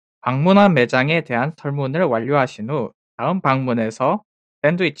방문한 매장에 대한 설문을 완료하신 후 다음 방문에서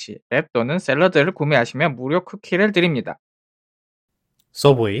샌드위치, 랩 또는 샐러드를 구매하시면 무료 쿠키를 드립니다.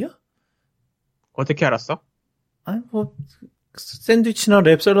 서브웨이야? 어떻게 알았어? 아니, 뭐, 샌드위치나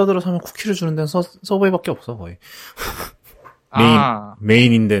랩 샐러드로 사면 쿠키를 주는 데는 서브웨이밖에 없어, 거의.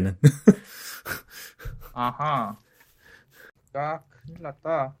 메인인 데는. 아하. 야, 큰일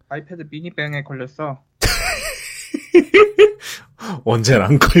났다. 아이패드 미니뱅에 걸렸어. 언제는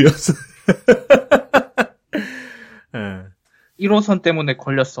안 걸렸어. 예. 1호선 때문에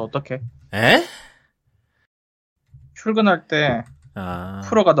걸렸어. 어떡해? 에? 출근할 때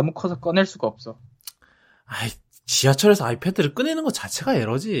프로가 너무 커서 꺼낼 수가 없어. 아이, 지하철에서 아이패드를 꺼내는 것 자체가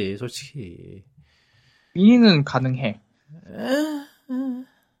에러지, 솔직히. 미니는 가능해.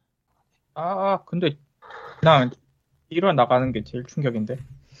 근데 그냥 1화 나가는 게 제일 충격인데.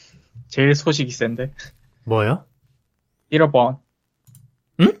 제일 소식이 센데. 뭐요? 1화번.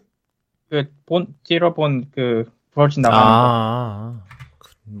 응? 찌러본 버진 나가는 거.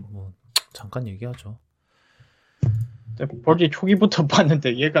 뭐, 잠깐 얘기하죠. 버지 초기부터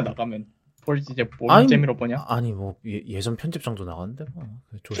봤는데 얘가 나가면 버지 이제 뭔 재미로 보냐? 아니 뭐 예전 편집장도 나갔는데 뭐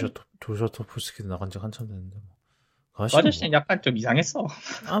조슈아 토폴스키도 나간 지 한참 됐는데 뭐. 그 아저씨는 약간 좀 이상했어. 뭐.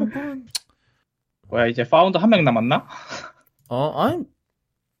 뭐야 이제 파운더 한 명 남았나? 아니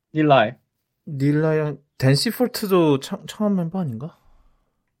닐라야 댄시폴트도 창업 멤버 아닌가?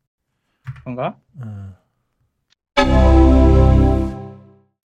 그런가?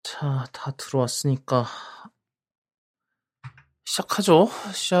 자, 다 들어왔으니까 시작하죠.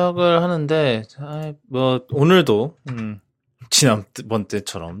 시작을 하는데 뭐 오늘도 지난번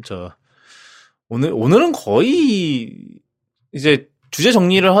때처럼 오늘은 거의 이제 주제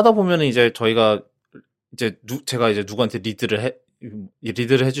정리를 하다 보면은 이제 저희가 이제 제가 이제 누구한테 리드를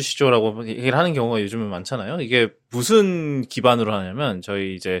해주시죠라고 얘기를 하는 경우가 요즘은 많잖아요. 이게 무슨 기반으로 하냐면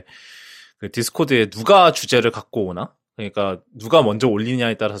저희 이제 그 디스코드에 누가 주제를 갖고 오나? 그러니까 누가 먼저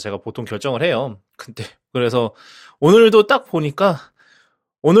올리냐에 따라서 제가 보통 결정을 해요. 근데 그래서 오늘도 딱 보니까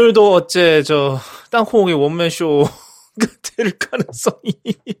오늘도 어째 땅콩의 원맨쇼가 될 가능성이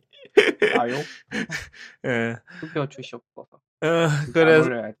아요? 예. 투표 주셨고. 그래서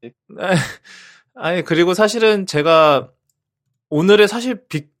아니 그리고 사실은 제가 오늘의 사실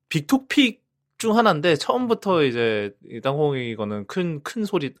빅토픽 중 하나인데 처음부터 이제 땅콩이 이거는 큰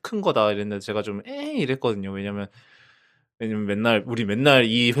소리 큰 거다 이랬는데 제가 좀 이랬거든요. 왜냐면 우리 맨날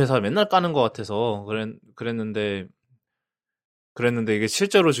이 회사 맨날 까는 것 같아서 그랬는데 이게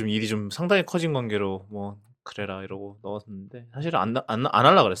실제로 좀 일이 좀 상당히 커진 관계로 뭐 그래라 이러고 넣었는데 사실은 안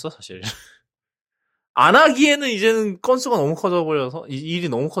하려고 그랬어 사실. 안 하기에는 이제는 건수가 너무 커져버려서 일이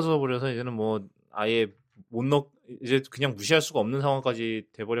너무 커져버려서 이제는 뭐 아예 이제 그냥 무시할 수가 없는 상황까지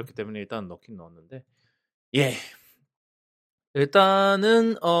돼버렸기 때문에 일단 넣긴 넣었는데 예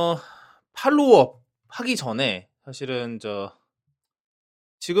일단은 팔로우업 하기 전에 사실은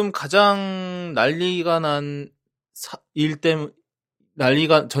지금 가장 난리가 난 일 때문에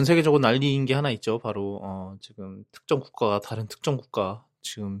전 세계적으로 난리인 게 하나 있죠. 바로 지금 다른 특정 국가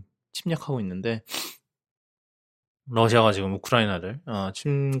지금 침략하고 있는데 러시아가 지금 우크라이나를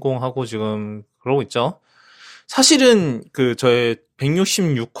침공하고 지금 그러고 있죠. 사실은 저의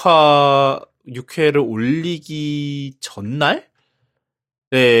 166회를 올리기 전날에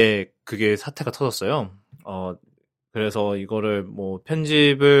그게 사태가 터졌어요. 그래서 이거를 뭐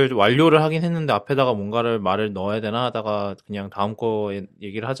편집을 완료를 하긴 했는데 앞에다가 뭔가를 말을 넣어야 되나 하다가 그냥 다음 거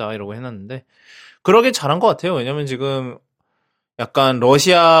얘기를 하자 이러고 해놨는데 그러길 잘한 것 같아요. 왜냐면 지금 약간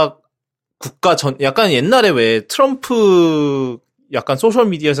러시아 약간 옛날에 왜 트럼프 약간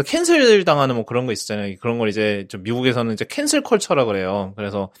소셜미디어에서 캔슬 당하는 뭐 그런 거 있었잖아요. 그런 걸 이제 미국에서는 이제 캔슬 컬처라 그래요.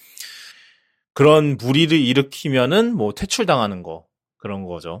 그래서 그런 무리를 일으키면은 뭐 퇴출당하는 거 그런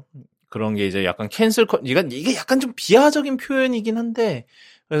거죠. 그런 게 이제 약간 이게 약간 좀 비하적인 표현이긴 한데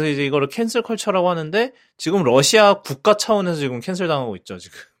그래서 이제 이거를 캔슬 컬처라고 하는데 지금 러시아 국가 차원에서 지금 캔슬 당하고 있죠,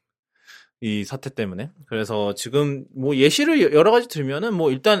 지금. 이 사태 때문에. 그래서 지금 뭐 예시를 여러 가지 들면은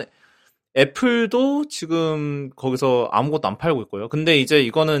뭐 일단 애플도 지금 거기서 아무것도 안 팔고 있고요. 근데 이제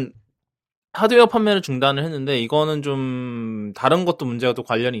이거는 하드웨어 판매를 중단을 했는데 이거는 좀 다른 것도 문제가 또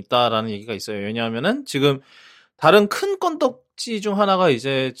관련이 있다라는 얘기가 있어요. 왜냐하면은 지금 다른 큰 건덕지 중 하나가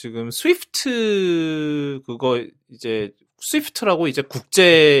이제 지금 스위프트라고 이제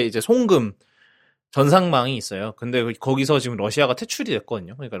국제 이제 송금 전상망이 있어요. 근데 거기서 지금 러시아가 퇴출이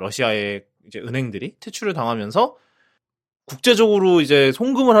됐거든요. 그러니까 러시아의 이제 은행들이 퇴출을 당하면서 국제적으로 이제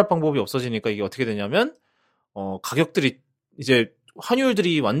송금을 할 방법이 없어지니까 이게 어떻게 되냐면 가격들이 이제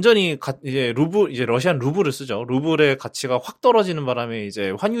환율들이 완전히 이제 러시안 루블을 쓰죠. 루블의 가치가 확 떨어지는 바람에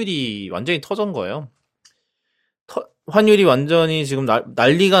이제 환율이 완전히 터진 거예요. 환율이 완전히 지금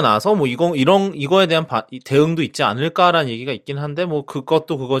난리가 나서 뭐 이거에 대한 대응도 있지 않을까라는 얘기가 있긴 한데 뭐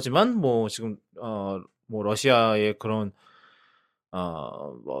그것도 그거지만 뭐 지금 뭐 러시아의 그런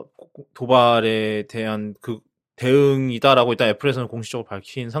뭐 도발에 대한 그 대응이다라고 일단 애플에서는 공식적으로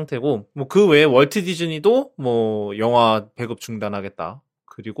밝힌 상태고 뭐 그 외에 월트 디즈니도 뭐 영화 배급 중단하겠다.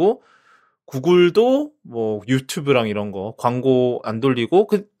 그리고 구글도 뭐 유튜브랑 이런 거 광고 안 돌리고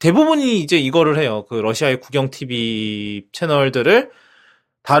그 대부분이 이제 이거를 해요. 그 러시아의 국영 TV 채널들을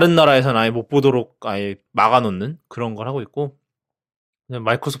다른 나라에서는 아예 못 보도록 아예 막아놓는 그런 걸 하고 있고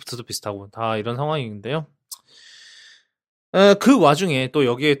마이크로소프트도 비슷하고 다 이런 상황인데요. 그 와중에 또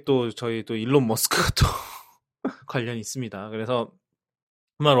여기에 또 저희 또 일론 머스크가 또 관련이 있습니다. 그래서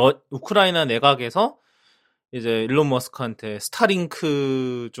정말 우크라이나 내각에서 이제 일론 머스크한테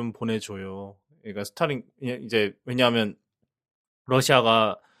스타링크 좀 보내줘요. 그러니까 이제 왜냐하면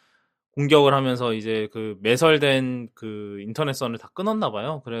러시아가 공격을 하면서 이제 그 매설된 그 인터넷선을 다 끊었나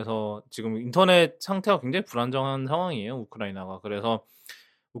봐요. 그래서 지금 인터넷 상태가 굉장히 불안정한 상황이에요. 우크라이나가. 그래서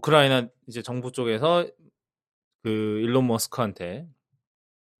우크라이나 이제 정부 쪽에서 그 일론 머스크한테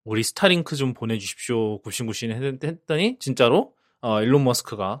우리 스타링크 좀 보내주십시오. 굽신굽신 했더니 진짜로 일론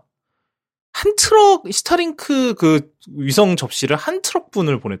머스크가 한 트럭 스타링크 그 위성 접시를 한 트럭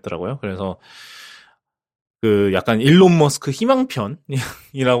분을 보냈더라고요. 그래서 그 약간 일론 머스크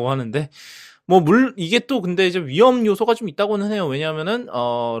희망편이라고 하는데 뭐 이게 또 근데 이제 위험 요소가 좀 있다고는 해요. 왜냐하면은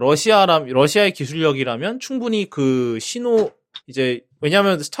러시아의 기술력이라면 충분히 그 신호 이제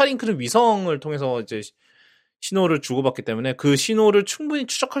왜냐하면 스타링크는 위성을 통해서 이제 신호를 주고받기 때문에 그 신호를 충분히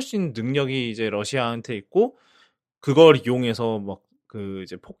추적할 수 있는 능력이 이제 러시아한테 있고 그걸 이용해서 막 그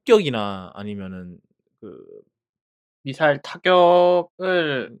이제 폭격이나 아니면은 그 미사일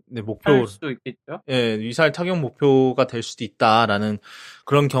타격을 네, 할 수 있겠죠? 예, 미사일 타격 목표가 될 수도 있다라는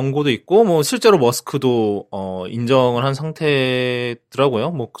그런 경고도 있고 뭐 실제로 머스크도 인정을 한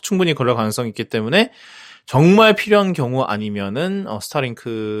상태더라고요. 뭐 충분히 그럴 가능성이 있기 때문에 정말 필요한 경우 아니면은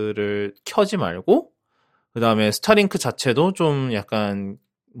스타링크를 켜지 말고 그다음에 스타링크 자체도 좀 약간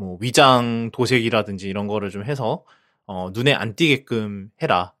뭐 위장 도색이라든지 이런 거를 좀 해서 눈에 안 띄게끔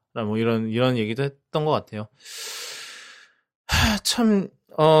해라. 뭐 이런 얘기도 했던 것 같아요. 참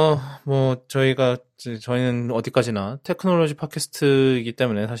뭐 저희는 어디까지나 테크놀로지 팟캐스트이기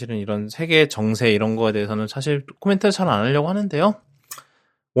때문에 사실은 이런 세계 정세 이런 거에 대해서는 사실 코멘트를 잘 안 하려고 하는데요.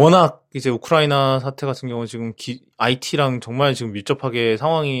 워낙 이제 우크라이나 사태 같은 경우 지금 IT랑 정말 지금 밀접하게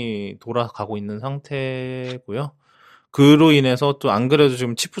상황이 돌아가고 있는 상태고요. 그로 인해서 또 안 그래도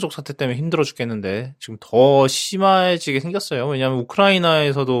지금 칩 부족 사태 때문에 힘들어 죽겠는데 지금 더 심해지게 생겼어요. 왜냐하면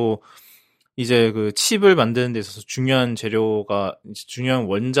우크라이나에서도 이제 그 칩을 만드는 데 있어서 중요한 재료가 중요한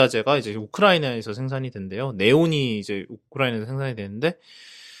원자재가 이제 우크라이나에서 생산이 된대요. 네온이 이제 우크라이나에서 생산이 되는데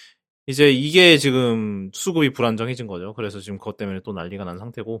이제 이게 지금 수급이 불안정해진 거죠. 그래서 지금 그것 때문에 또 난리가 난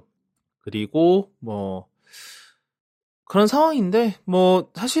상태고 그리고 뭐 그런 상황인데 뭐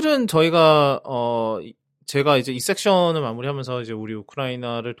사실은 제가 이제 이 섹션을 마무리하면서 이제 우리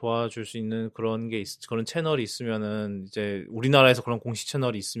우크라이나를 도와줄 수 있는 그런 그런 채널이 있으면은 이제 우리나라에서 그런 공식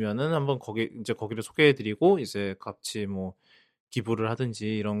채널이 있으면은 한번 거기를 소개해드리고 이제 같이 뭐 기부를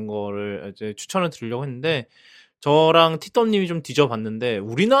하든지 이런 거를 이제 추천을 드리려고 했는데 저랑 티덤님이 좀 뒤져봤는데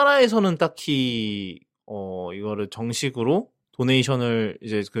우리나라에서는 딱히 이거를 정식으로 도네이션을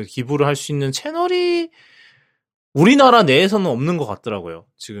이제 그 기부를 할 수 있는 채널이 우리나라 내에서는 없는 것 같더라고요.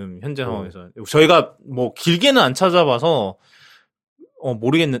 지금 현재 상황에서. 저희가 뭐 길게는 안 찾아봐서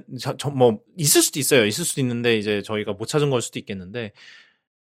모르겠는 뭐 있을 수도 있어요. 있을 수도 있는데 이제 저희가 못 찾은 걸 수도 있겠는데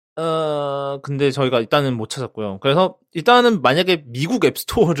근데 저희가 일단은 못 찾았고요. 그래서 일단은 만약에 미국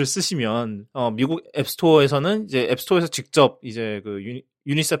앱스토어를 쓰시면 미국 앱스토어에서는 이제 앱스토어에서 직접 이제 그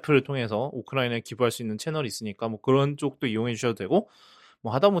유니세프를 통해서 우크라이나에 기부할 수 있는 채널이 있으니까 뭐 그런 쪽도 이용해 주셔도 되고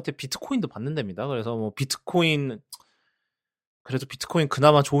뭐 하다못해 비트코인도 받는답니다. 그래서 뭐 그래도 비트코인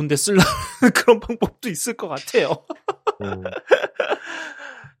그나마 좋은데 쓰려는 그런 방법도 있을 것 같아요.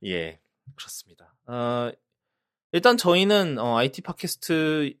 예, 그렇습니다. 일단 저희는 IT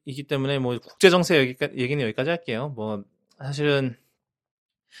팟캐스트이기 때문에 뭐 국제 정세 얘기는 여기까지 할게요. 뭐 사실은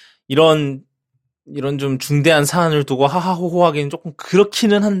이런 좀 중대한 사안을 두고 하하호호하기는 조금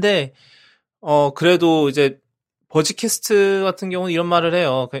그렇기는 한데 그래도 이제 버즈캐스트 같은 경우는 이런 말을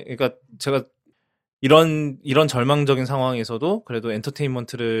해요. 그러니까 제가 이런 절망적인 상황에서도 그래도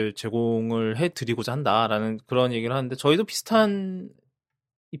엔터테인먼트를 제공을 해드리고자 한다라는 그런 얘기를 하는데 저희도 비슷한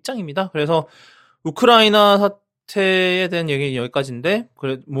입장입니다. 그래서 우크라이나 사태에 대한 얘기는 여기까지인데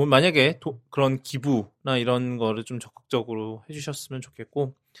뭐 만약에 그런 기부나 이런 거를 좀 적극적으로 해주셨으면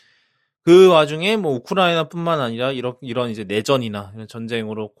좋겠고 그 와중에 뭐 우크라이나뿐만 아니라 이런 이제 내전이나 이런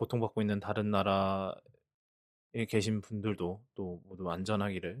전쟁으로 고통받고 있는 다른 나라 계신 분들도 또 모두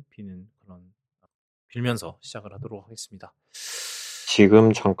안전하기를 빌면서 시작을 하도록 하겠습니다.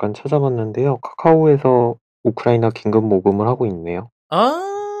 지금 잠깐 찾아봤는데요. 카카오에서 우크라이나 긴급 모금을 하고 있네요.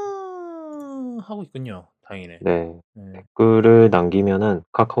 하고 있군요. 다행이네. 네. 댓글을 남기면은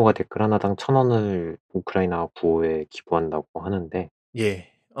카카오가 댓글 하나당 1,000원을 우크라이나 구호에 기부한다고 하는데.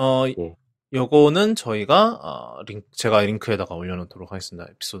 예. 예. 요거는 저희가 제가 링크에다가 올려놓도록 하겠습니다.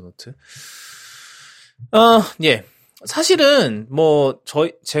 에피소드 노트. 예. 사실은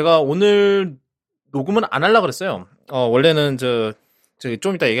제가 오늘 녹음은 안 하려고 그랬어요. 원래는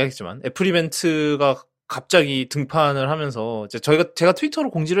좀 이따 얘기하겠지만 애플 이벤트가 갑자기 등판을 하면서 제가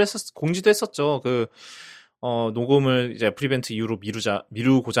트위터로 공지도 했었죠. 녹음을 이제 애플 이벤트 이후로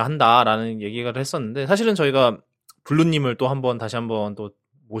미루고자 한다라는 얘기를 했었는데, 사실은 저희가 블루님을 다시 한번 또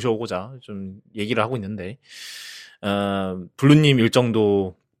모셔오고자 좀 얘기를 하고 있는데, 블루님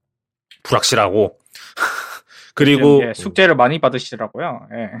일정도 불확실하고, 그리고 예, 숙제를 많이 받으시더라고요.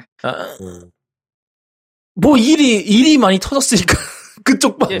 예. 일이 많이 터졌으니까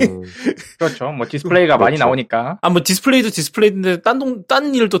그쪽 방에. 그렇죠. 디스플레이가 많이 나오니까. 디스플레이도 디스플레이인데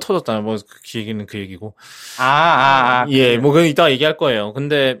딴 일도 터졌잖아요. 그 얘기는 그 얘기고. 예, 그건 이따 얘기할 거예요.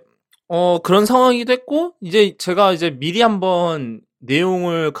 근데 그런 상황이기도 했고, 제가 미리 한번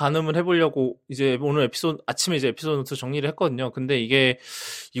내용을 가늠을 해보려고 오늘 아침에 에피소드 노트 정리를 했거든요. 근데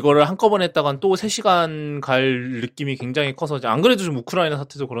이거를 한꺼번에 했다간 또 3시간 갈 느낌이 굉장히 커서, 안 그래도 좀 우크라이나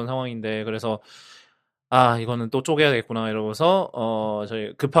사태도 그런 상황인데, 그래서 이거는 또 쪼개야겠구나 이러면서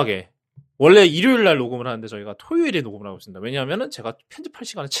저희 급하게, 원래 일요일 날 녹음을 하는데 저희가 토요일에 녹음을 하고 있습니다. 왜냐하면은 제가 편집할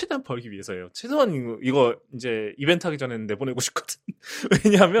시간을 최대한 벌기 위해서예요. 최소한 이거 이벤트 하기 전에는 내보내고 싶거든.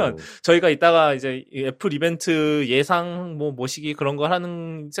 왜냐하면 저희가 이따가 애플 이벤트 예상 모시기 그런 거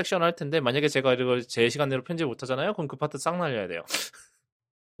하는 섹션을 할 텐데, 만약에 제가 이걸 제 시간대로 편집 못 하잖아요. 그럼 그 파트 싹 날려야 돼요.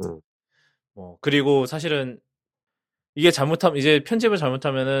 그리고 사실은 이게 편집을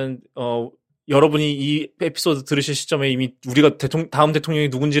잘못하면은 여러분이 이 에피소드 들으실 시점에 이미 우리가 다음 대통령이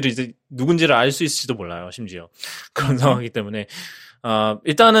누군지를 알 수 있을지도 몰라요, 심지어. 그런 상황이기 때문에.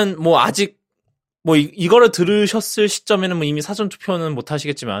 일단은 아직, 이거를 들으셨을 시점에는 이미 사전투표는 못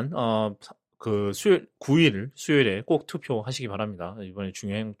하시겠지만, 수요일, 9일, 수요일에 꼭 투표하시기 바랍니다. 이번에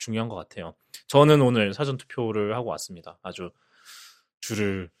중요한 것 같아요. 저는 오늘 사전투표를 하고 왔습니다. 아주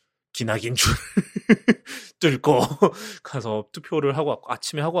기나긴 줄을 뚫고 가서 투표를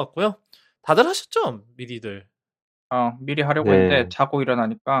아침에 하고 왔고요. 다들 하셨죠? 미리들. 미리 하려고 했는데 자고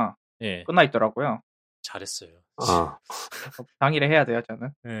일어나니까 끝나 있더라고요. 잘했어요. 당일에 해야 돼요, 저는.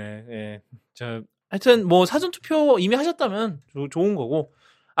 예. 하여튼 사전투표 이미 하셨다면 좋은 거고,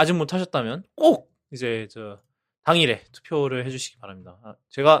 아직 못 하셨다면 꼭 당일에 투표를 해주시기 바랍니다.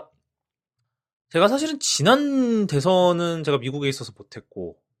 제가 사실은 지난 대선은 제가 미국에 있어서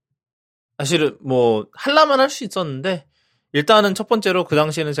못했고, 사실은 하려면 할 수 있었는데, 일단은 첫 번째로 그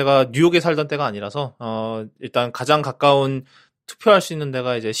당시에는 제가 뉴욕에 살던 때가 아니라서 일단 가장 가까운 투표할 수 있는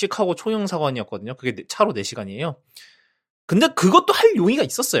데가 시카고 총영사관이었거든요. 그게 차로 4시간이에요. 근데 그것도 할 용의가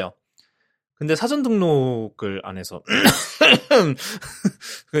있었어요. 근데 사전 등록을 안 해서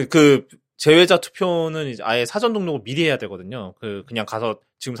그 제외자 투표는 아예 사전 등록을 미리 해야 되거든요. 그냥 가서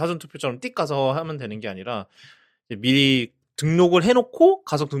지금 사전 투표처럼 띡 가서 하면 되는 게 아니라 미리 등록을 해놓고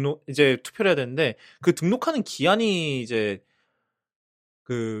가서 투표를 해야 되는데, 그 등록하는 기한이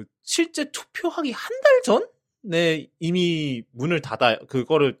실제 투표하기 한 달 전에 이미 문을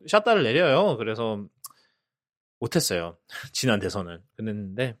그거를 샷다를 내려요. 그래서 못했어요. 지난 대선은.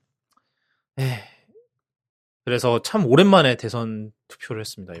 그랬는데, 그래서 참 오랜만에 대선 투표를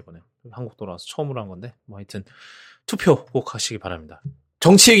했습니다, 이번에. 한국 돌아와서 처음으로 한 건데, 하여튼, 투표 꼭 하시기 바랍니다.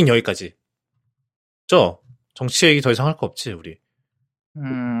 정치 얘기는 여기까지. 정치 얘기 더 이상 할 거 없지, 우리?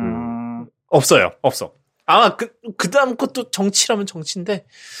 없어요. 없어. 아마 그 다음 것도 정치라면 정치인데,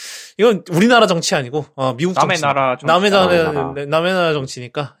 이건 우리나라 정치 아니고, 미국 정치. 남의 나라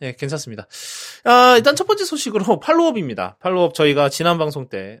정치니까, 예, 괜찮습니다. 일단 첫 번째 소식으로 팔로업입니다. 팔로업 저희가 지난 방송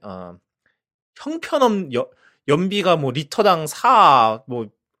때, 형편없는, 연비가 리터당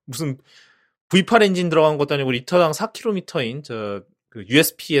무슨 V8 엔진 들어간 것도 아니고 리터당 4km인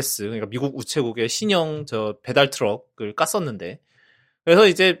USPS, 그러니까 미국 우체국의 신형 배달 트럭을 깠었는데, 그래서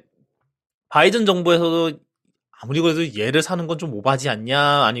바이든 정부에서도 아무리 그래도 얘를 사는 건 좀 오바지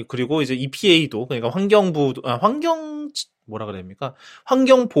않냐, 그리고 EPA도, 그러니까 뭐라 그래야 됩니까?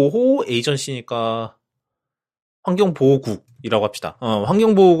 환경보호 에이전시니까 환경보호국이라고 합시다.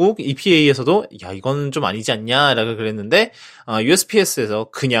 환경보호국 EPA에서도 야, 이건 좀 아니지 않냐, 라고 그랬는데,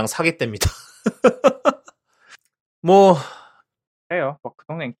 USPS에서 그냥 사겠답니다. 그래요. 그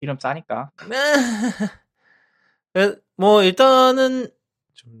동네는 기름 싸니까. 일단은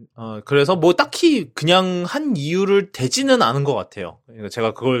그래서 뭐 딱히 그냥 한 이유를 대지는 않은 것 같아요. 그러니까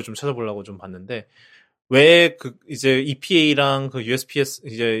제가 그걸 좀 찾아보려고 좀 봤는데, 왜 이제 EPA랑 그 USPS,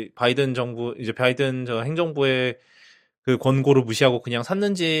 이제 바이든 저 행정부의 그 권고를 무시하고 그냥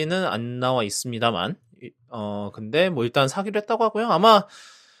샀는지는 안 나와 있습니다만, 근데 뭐 일단 사기로 했다고 하고요. 아마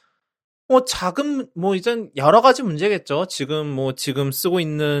뭐 이젠 여러 가지 문제겠죠. 지금 쓰고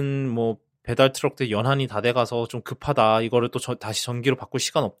있는 뭐 배달 트럭들 연한이 다 돼가서 좀 급하다. 이거를 또 다시 전기로 바꿀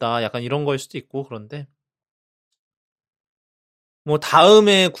시간 없다. 약간 이런 거일 수도 있고, 그런데 뭐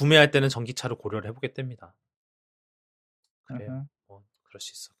다음에 구매할 때는 전기차를 고려를 해보겠답니다. 그래요. 뭐 그럴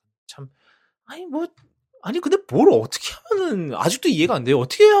수 있어. 참 근데 뭘 어떻게 하면은 아직도 이해가 안 돼요.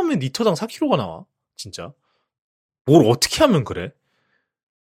 어떻게 하면 리터당 4kg가 나와? 진짜. 뭘 어떻게 하면 그래?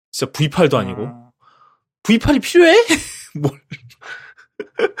 진짜 V8도 아니고. V8이 필요해? 뭘.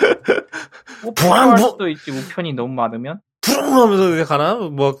 뭐 필요할 수도 있지. 우편이 너무 많으면. 부릉 하면서 가나?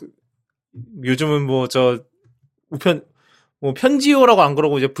 뭐 요즘은 우편 뭐 편지오라고 안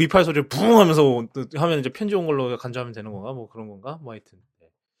그러고 이제 V8 소리를 붕 하면서 하면 이제 편지 온 걸로 간주하면 되는 건가? 뭐 그런 건가? 뭐 하여튼.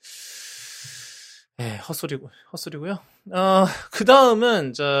 헛소리고요. 그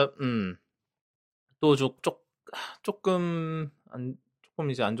다음은 또 조금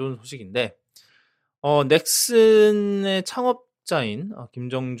이제 안 좋은 소식인데, 넥슨의 창업자인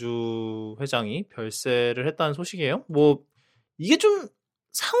김정주 회장이 별세를 했다는 소식이에요. 뭐 이게 좀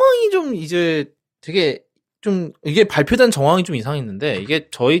상황이 좀 이제 되게 좀 이게 발표된 정황이 좀 이상했는데, 이게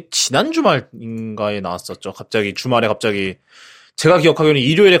저희 지난 주말인가에 나왔었죠. 주말에 갑자기 제가 기억하기로는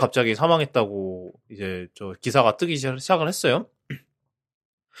일요일에 갑자기 사망했다고 이제 기사가 뜨기 시작을 했어요.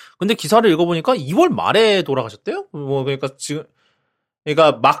 근데 기사를 읽어보니까 2월 말에 돌아가셨대요? 그러니까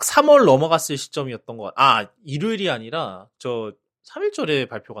막 3월 넘어갔을 시점이었던 것 같아. 일요일이 아니라 3일절에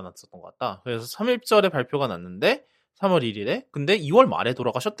발표가 났었던 것 같다. 그래서 3일절에 발표가 났는데 3월 1일에 근데 2월 말에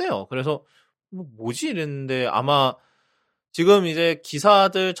돌아가셨대요. 그래서 뭐지 이랬는데, 아마 지금 이제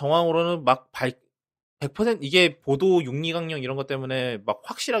기사들 정황으로는 100% 이게 보도 윤리강령 이런 것 때문에 막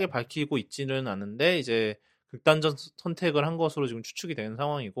확실하게 밝히고 있지는 않은데, 이제 극단적 선택을 한 것으로 지금 추측이 되는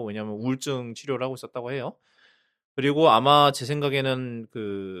상황이고, 왜냐하면 우울증 치료를 하고 있었다고 해요. 그리고 아마 제 생각에는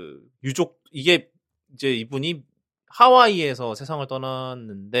이게 이제 이분이 하와이에서 세상을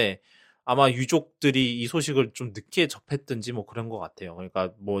떠났는데, 아마 유족들이 이 소식을 좀 늦게 접했든지 뭐 그런 것 같아요.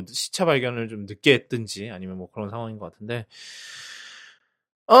 그러니까 뭐 시체 발견을 좀 늦게 했든지 아니면 뭐 그런 상황인 것 같은데,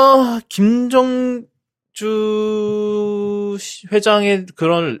 김정주 회장의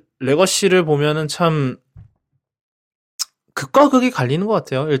그런 레거시를 보면은 참 극과 극이 갈리는 것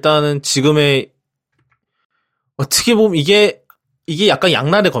같아요. 일단은 지금의, 어떻게 보면 이게 약간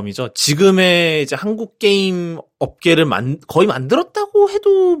양날의 검이죠. 지금의 이제 한국 게임 업계를 거의 만들었다고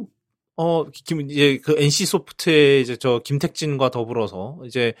해도, 이제 NC 소프트의 이제 김택진과 더불어서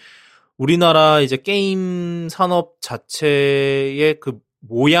이제 우리나라 이제 게임 산업 자체의 그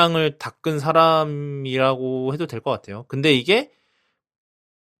모양을 닦은 사람이라고 해도 될 것 같아요. 근데 이게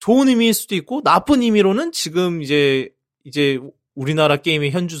좋은 의미일 수도 있고 나쁜 의미로는 지금 이제 우리나라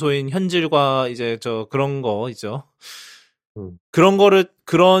게임의 현주소인 현질과 이제 그런 거 있죠.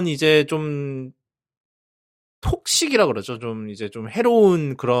 그런 이제 좀 톡식이라 그러죠. 좀 이제 좀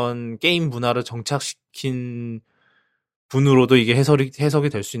해로운 그런 게임 문화를 정착시킨 분으로도 이게 해석이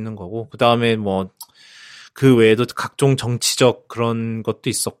될 수 있는 거고, 그 다음에 뭐 그 외에도 각종 정치적 그런 것도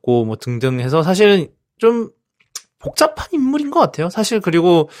있었고 뭐 등등 해서 사실은 좀 복잡한 인물인 것 같아요. 사실.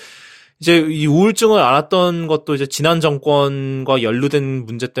 그리고 이제 이 우울증을 앓았던 것도 이제 지난 정권과 연루된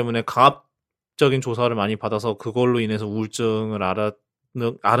문제 때문에 강압적인 조사를 많이 받아서 그걸로 인해서 우울증을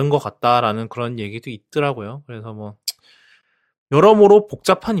앓은 것 같다라는 그런 얘기도 있더라고요. 그래서 뭐 여러모로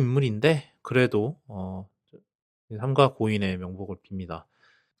복잡한 인물인데, 그래도 삼가 고인의 명복을 빕니다.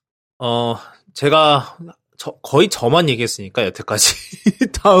 제가 거의 저만 얘기했으니까 여태까지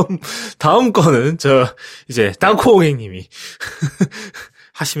다음 거는 이제 땅콩행님이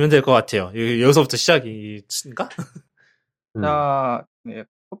하시면 될 것 같아요. 여기서부터 시작인가? 자, 네,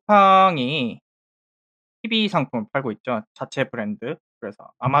 쿠팡이 TV 상품을 팔고 있죠. 자체 브랜드.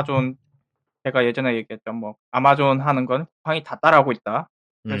 그래서 아마존, 제가 예전에 얘기했던 뭐 아마존 하는 건 쿠팡이 다 따라하고 있다.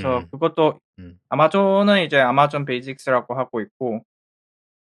 그래서 그것도 아마존은 이제 아마존 베이직스라고 하고 있고,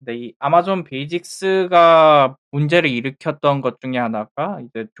 근데 이 아마존 베이직스가 문제를 일으켰던 것 중에 하나가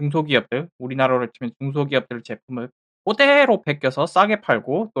이제 중소기업들, 우리나라로 치면 중소기업들 제품을 그대로 베껴서 싸게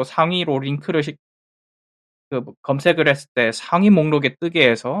팔고, 또 상위로 링크를 검색을 했을 때 상위 목록에 뜨게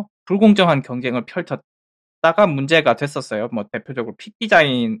해서 불공정한 경쟁을 펼쳤다가 문제가 됐었어요. 뭐 대표적으로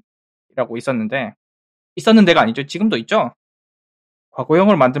픽디자인이라고 있었는데, 있었는 데가 아니죠. 지금도 있죠.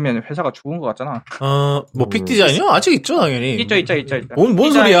 과거형으로 만들면 회사가 죽은 것 같잖아. 뭐 픽 디자인이요? 아직 있죠, 당연히. 있죠.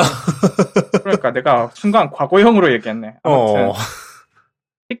 뭔 소리야? 그러니까 내가 순간 과거형으로 얘기했네. 아무튼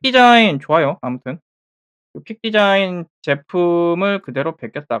픽 디자인 좋아요. 아무튼 그 픽 디자인 제품을 그대로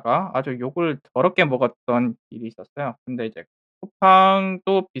베꼈다가 아주 욕을 더럽게 먹었던 일이 있었어요. 근데 이제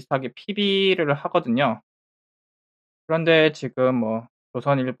쿠팡도 비슷하게 PB를 하거든요. 그런데 지금 뭐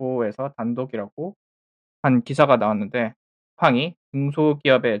조선일보에서 단독이라고 한 기사가 나왔는데 쿠팡이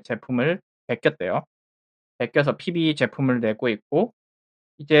중소기업의 제품을 베꼈대요. 베껴서 PB 제품을 내고 있고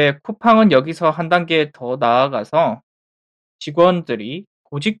이제 쿠팡은 여기서 한 단계 더 나아가서 직원들이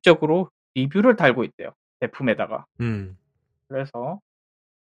조직적으로 리뷰를 달고 있대요. 제품에다가. 그래서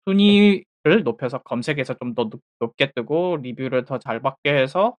순위를 높여서 검색에서 좀 더 높게 뜨고 리뷰를 더 잘 받게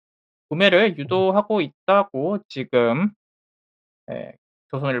해서 구매를 유도하고 있다고 지금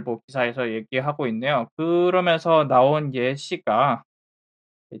조선일보 기사에서 얘기하고 있네요. 그러면서 나온 예시가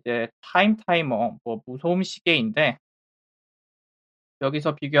이제 타이머, 뭐 무소음 시계인데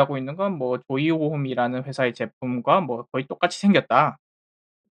여기서 비교하고 있는 건 뭐 조이호홈이라는 회사의 제품과 뭐 거의 똑같이 생겼다.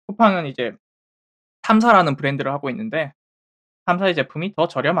 쿠팡은 이제 탐사라는 브랜드를 하고 있는데 탐사의 제품이 더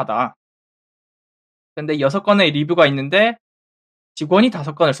저렴하다. 근데 6건의 리뷰가 있는데 직원이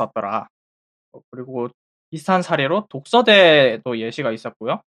 5건을 썼더라. 그리고 비슷한 사례로 독서대도 예시가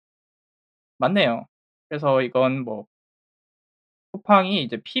있었고요. 맞네요. 그래서 이건 뭐 쿠팡이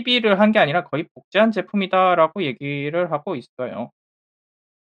이제 PB를 한 게 아니라 거의 복제한 제품이다라고 얘기를 하고 있어요.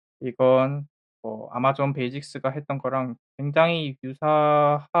 이건 뭐 아마존 베이직스가 했던 거랑 굉장히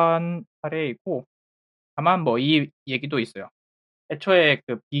유사한 사례이고 다만 뭐 이 얘기도 있어요. 애초에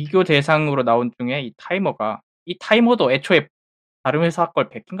그 비교 대상으로 나온 중에 이 타이머도 애초에 다른 회사 걸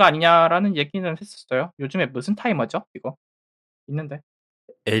베낀 거 아니냐라는 얘기는 했었어요. 요즘에 무슨 타이머죠? 이거 있는데.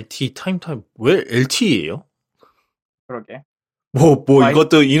 LT 타임 왜 LTE예요? 그러게.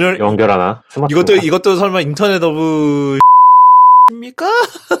 이것도 연결하나? 이것도 설마 인터넷 오브 입니까?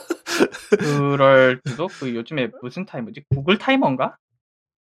 그럴지도. 그 요즘에 무슨 타이머지? 구글 타이머인가?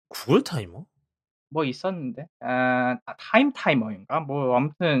 구글 타이머? 뭐 있었는데. 타이머인가? 뭐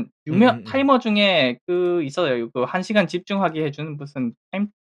아무튼 타이머 중에 그 있어요. 그 1시간 집중하게 해주는 무슨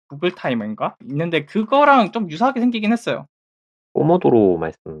구글 타이머인가? 있는데 그거랑 좀 유사하게 생기긴 했어요. 포모도로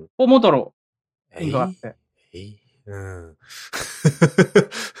말씀. 포모도로인 것 같아.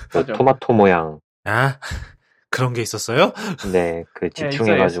 맞아. 토마토 모양. 그런 게 있었어요? 네, 그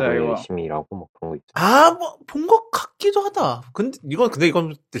집중해가지고 있어요, 열심히 일하고 뭐 그런 거 있죠. 본 것 같기도 하다. 근데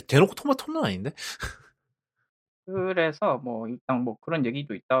이건 대놓고 토마토는 아닌데? 그래서 뭐 일단 뭐 그런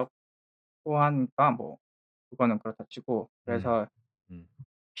얘기도 있다고 하니까 뭐 그거는 그렇다 치고 그래서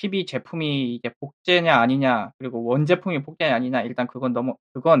PB 제품이 이게 복제냐 아니냐 그리고 원제품이 복제냐 아니냐 일단 그건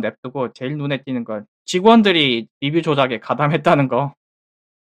냅두고 제일 눈에 띄는 건 직원들이 리뷰 조작에 가담했다는 거.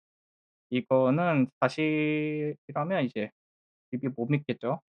 이거는 사실이라면 이제 리뷰 못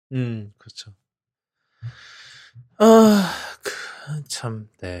믿겠죠. 그렇죠. 참,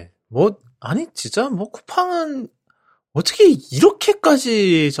 네. 진짜, 쿠팡은 어떻게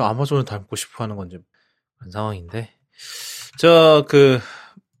이렇게까지 저 아마존을 닮고 싶어 하는 건지 그런 상황인데.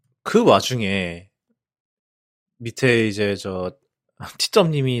 그 와중에 밑에 이제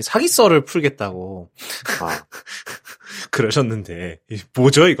티점님이 사기썰을 풀겠다고 그러셨는데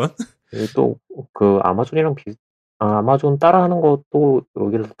뭐죠 이건? 또 그 아마존 따라하는 것도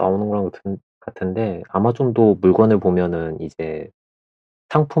여기서 나오는 거랑 같은데 아마존도 물건을 보면은 이제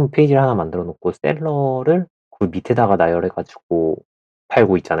상품 페이지를 하나 만들어 놓고 셀러를 그 밑에다가 나열해가지고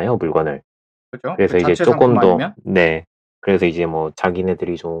팔고 있잖아요, 물건을. 그죠? 그래서 그 이제 자체 조금 상품 더, 아니면? 네. 그래서 이제 뭐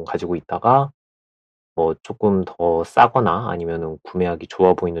자기네들이 좀 가지고 있다가 뭐 조금 더 싸거나 아니면은 구매하기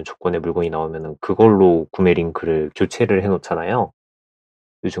좋아 보이는 조건의 물건이 나오면은 그걸로 구매 링크를 교체를 해놓잖아요.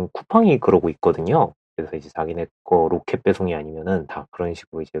 요즘 쿠팡이 그러고 있거든요. 그래서 이제 자기네 거 로켓 배송이 아니면은 다 그런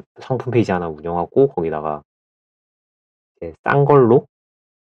식으로 이제 상품 페이지 하나 운영하고 거기다가 이제 싼 걸로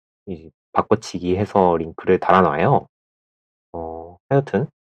이제 바꿔치기 해서 링크를 달아놔요. 하여튼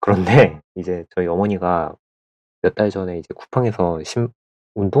그런데 이제 저희 어머니가 몇 달 전에 이제 쿠팡에서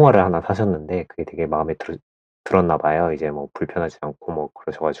운동화를 하나 사셨는데 그게 되게 마음에 들었나 봐요. 이제 뭐 불편하지 않고 뭐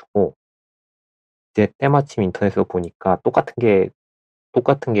그러셔가지고 이제 때마침 인터넷에서 보니까 똑같은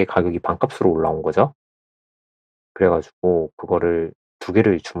게 가격이 반값으로 올라온 거죠. 그래가지고 그거를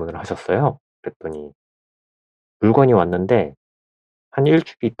 2개를 주문을 하셨어요. 그랬더니 물건이 왔는데 한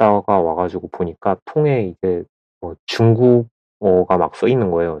일주일 있다가 와가지고 보니까 통에 이제 뭐 중국어가 막 써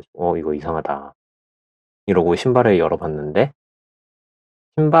있는 거예요. 이거 이상하다. 이러고 신발을 열어봤는데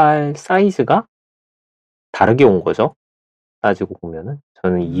신발 사이즈가 다르게 온 거죠. 따지고 보면은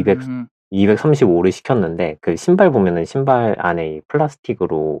저는 235를 시켰는데 그 신발 보면은 신발 안에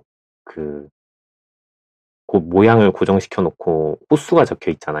플라스틱으로 그 모양을 고정시켜 놓고 호수가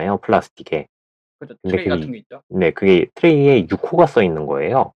적혀 있잖아요. 플라스틱에. 그죠. 근데 트레이 같은 게 있죠. 네, 그게 트레이에 6호가 써 있는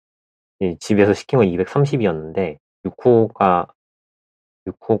거예요. 집에서 시킨 건 230이었는데 6호가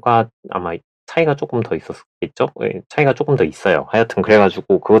아마 차이가 조금 더 있었겠죠? 예, 차이가 조금 더 있어요. 하여튼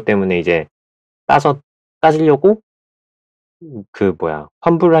그래가지고 그것 때문에 이제 따지려고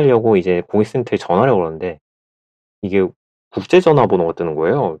환불하려고 이제 고객센터에 전화를 걸었는데 이게 국제전화번호가 뜨는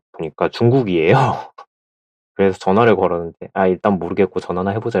거예요. 보니까 중국이에요. 그래서 전화를 걸었는데 일단 모르겠고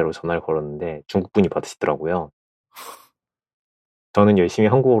전화나 해보자 이러고 전화를 걸었는데 중국분이 받으시더라고요. 저는 열심히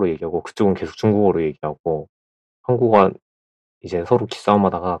한국어로 얘기하고 그쪽은 계속 중국어로 얘기하고 한국어 이제 서로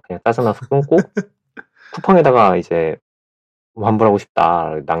기싸움하다가 그냥 짜증나서 끊고 쿠팡에다가 이제 환불하고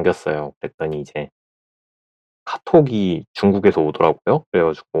싶다 남겼어요. 그랬더니 이제 카톡이 중국에서 오더라고요.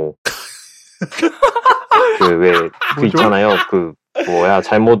 그래가지고 그 있잖아요.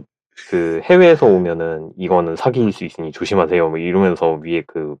 잘못 해외에서 오면은 이거는 사기일 수 있으니 조심하세요. 뭐 이러면서 위에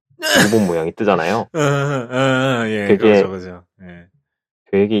그 일본 모양이 뜨잖아요. 예, 그죠. 예.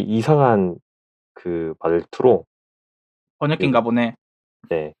 되게 이상한 그 말투로 번역기인가 보네.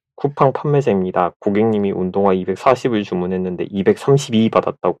 네. 쿠팡 판매자입니다. 고객님이 운동화 240을 주문했는데 232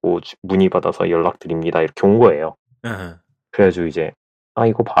 받았다고 문의 받아서 연락드립니다. 이렇게 온 거예요. 그래가지고 이제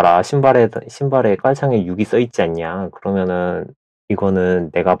이거 봐라. 신발에 깔창에 6이 써있지 않냐. 그러면은 이거는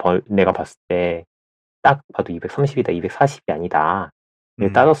내가 봤을 때 딱 봐도 230이다. 240이 아니다.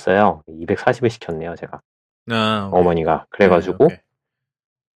 따졌어요. 240을 시켰네요. 제가. 어머니가. 그래가지고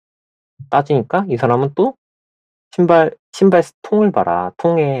따지니까 이 사람은 또 신발 통을 봐라.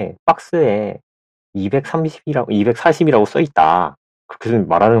 통에 박스에 240이라고 써있다. 그렇게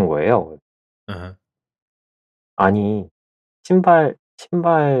말하는 거예요. 아니, 신발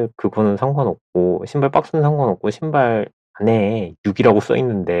그거는 상관없고, 신발 박스는 상관없고, 신발 안에 6이라고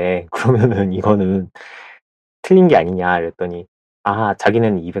써있는데, 그러면은 이거는 틀린 게 아니냐, 이랬더니,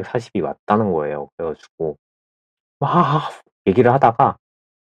 자기는 240이 맞다는 거예요. 그래가지고, 얘기를 하다가,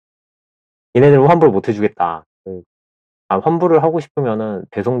 얘네들 환불 못 해주겠다. 환불을 하고 싶으면은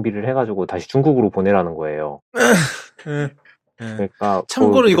배송비를 해가지고 다시 중국으로 보내라는 거예요. 그러니까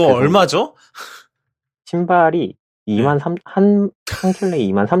참고로 이거 얼마죠? 신발이 한 켤레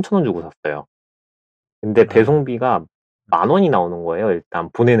 23,000원 주고 샀어요. 근데 배송비가 10,000원이 나오는 거예요. 일단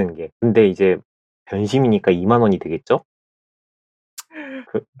보내는 게. 근데 이제 변심이니까 20,000원이 되겠죠?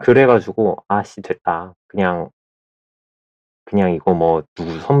 그래가지고 됐다. 그냥 이거 뭐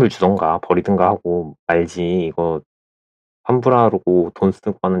누구 선물 주던가 버리든가 하고 말지. 이거 환불하고 돈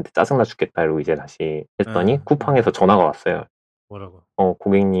쓰고 하는데 짜증나 죽겠다 이러고 이제 다시 했더니 쿠팡에서 전화가 왔어요. 뭐라고?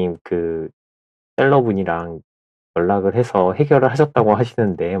 고객님 그 셀러분이랑 연락을 해서 해결을 하셨다고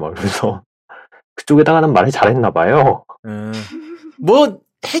하시는데 막 이러면서 그쪽에다가는 말을 잘했나 봐요.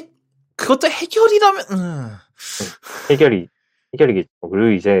 그것도 해결이라면 해결이겠죠. 그리고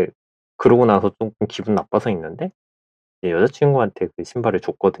이제 그러고 나서 좀 기분 나빠서 있는데 여자친구한테 그 신발을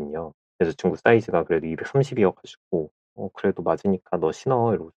줬거든요. 여자친구 사이즈가 그래도 230이어가지고 그래도 맞으니까 너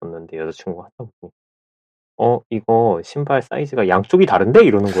신어 이러고 줬는데 여자친구가 하다 보니 이거 신발 사이즈가 양쪽이 다른데?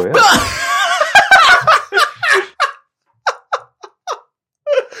 이러는 거예요.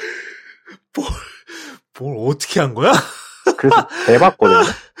 뭘 어떻게 한 거야? 그래서 대봤거든요.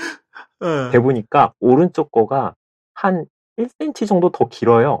 대보니까 오른쪽 거가 한 1cm 정도 더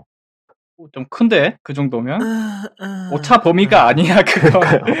길어요. 좀 큰데? 그 정도면? 오차 범위가 아니야, 그거.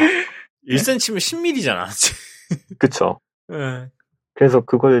 1cm면 10mm잖아. 그쵸. 그래서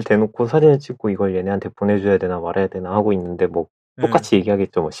그걸 대놓고 사진을 찍고 이걸 얘네한테 보내줘야 되나 말아야 되나 하고 있는데 뭐 똑같이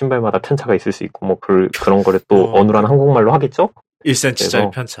얘기하겠죠. 뭐 신발마다 편차가 있을 수 있고 뭐 그런 거를 또 어눌한 한국말로 하겠죠?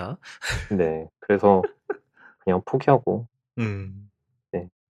 1cm짜리 편차. 네. 그래서 그냥 포기하고 네.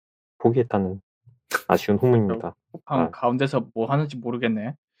 포기했다는 아쉬운 후문입니다. 쿠팡 가운데서 뭐 하는지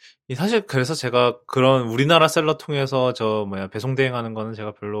모르겠네. 사실 그래서 제가 그런 우리나라 셀러 통해서 배송 대행하는 거는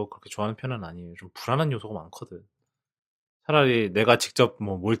제가 별로 그렇게 좋아하는 편은 아니에요. 좀 불안한 요소가 많거든. 차라리 내가 직접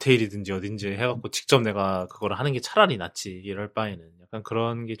뭐 몰테일이든지 어딘지 해갖고 직접 내가 그걸 하는 게 차라리 낫지. 이럴 바에는 약간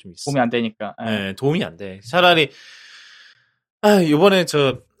그런 게 좀 있어. 도움이 안 되니까. 네, 도움이 안 돼. 차라리 이번에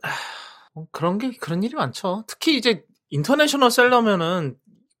그런 일이 많죠. 특히 이제 인터내셔널 셀러면은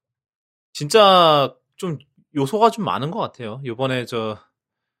진짜 좀 요소가 좀 많은 것 같아요. 요번에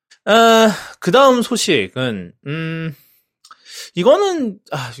그 다음 소식은, 이거는,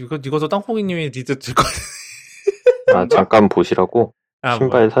 이것도 땅콩이님이 리드 될 것 같아요. 잠깐 보시라고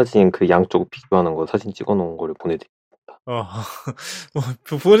신발 사진 그 양쪽 비교하는 거 사진 찍어 놓은 거를 보내드립니다.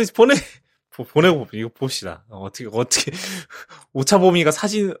 보내고, 이거 봅시다. 어떻게, 오차 범위가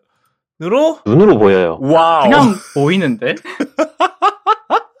사진, 눈으로 보여요. 와우. 그냥 보이는데?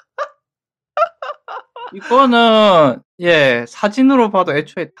 이거는 사진으로 봐도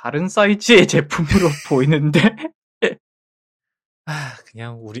애초에 다른 사이즈의 제품으로 보이는데?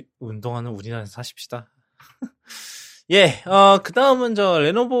 그냥 운동하는 우리나라에서 사십시다. 그 다음은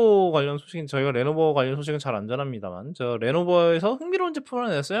레노버 관련 소식인, 저희가 레노버 관련 소식은 잘 안 전합니다만, 레노버에서 흥미로운 제품을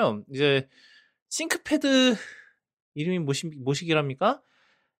하나 냈어요. 이제, 싱크패드, 이름이 뭐시기랍니까?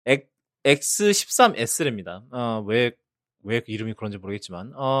 X13S랍니다. 왜 그 이름이 그런지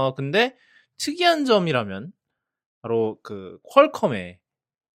모르겠지만, 근데, 특이한 점이라면, 바로 퀄컴의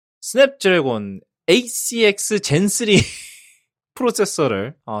스냅드래곤 ACX Gen3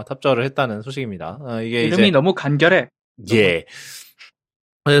 프로세서를 탑재를 했다는 소식입니다. 이게 이름이 이제 너무 간결해. 예.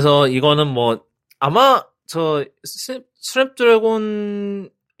 그래서 이거는 아마 스냅드래곤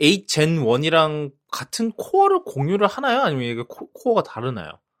 8 Gen 1이랑 같은 코어를 공유를 하나요? 아니면 이게 코어가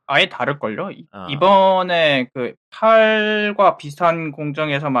다르나요? 아예 다를걸요? 이번에 8과 비슷한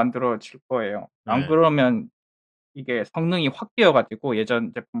공정에서 만들어질 거예요. 안 그러면 이게 성능이 확 뛰어가지고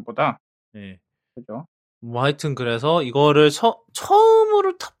예전 제품보다. 네. 그죠? 하여튼 그래서 이거를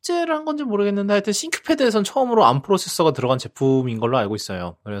처음으로 탑재를 한 건지 모르겠는데 하여튼 싱크패드에선 처음으로 ARM 프로세서가 들어간 제품인 걸로 알고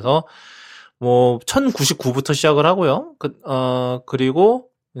있어요. 그래서 1099부터 시작을 하고요.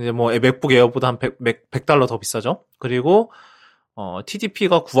 그리고 이제 맥북 에어보다 한 $100 더 비싸죠. 그리고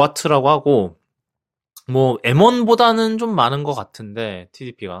TDP가 9W라고 하고 M1보다는 좀 많은 것 같은데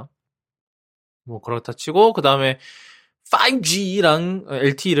TDP가 그렇다 치고 그다음에 5G랑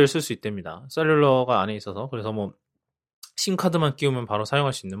LTE를 쓸 수 있답니다. 셀룰러가 안에 있어서. 그래서 심카드만 끼우면 바로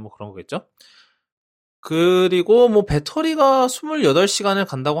사용할 수 있는 그런 거겠죠? 그리고 배터리가 28시간을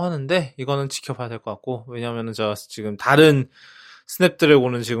간다고 하는데 이거는 지켜봐야 될 것 같고, 왜냐면은 지금 다른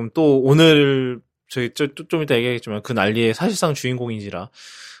스냅드래곤은 지금 또 오늘 저희 좀 이따 얘기하겠지만 그 난리의 사실상 주인공인지라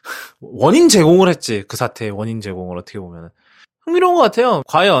원인 제공을 했지. 그 사태의 원인 제공을 어떻게 보면은 흥미로운 것 같아요.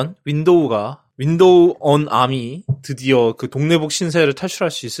 과연 윈도우 on ARM이 드디어 그 동네북 신세를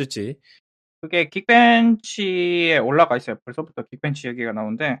탈출할 수 있을지. 그게 긱벤치에 올라가 있어요. 벌써부터 긱벤치 얘기가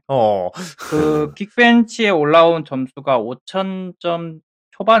나오는데 그 긱벤치에 올라온 점수가 5,000점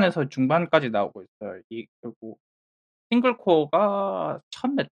초반에서 중반까지 나오고 있어요. 그리고 싱글코어가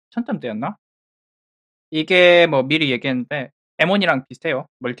 1,000점대였나? 이게 미리 얘기했는데 M1이랑 비슷해요.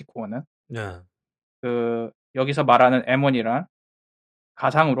 멀티코어는. 네. 여기서 말하는 M1이란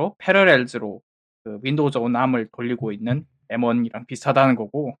가상으로 패러렐즈로 윈도우즈 온 ARM을 돌리고 있는 M1이랑 비슷하다는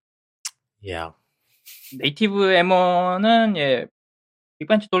거고. 네이티브 M1은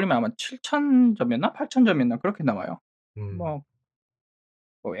빅벤치 돌리면 아마 7,000점이었나? 8,000점이었나? 그렇게 나와요.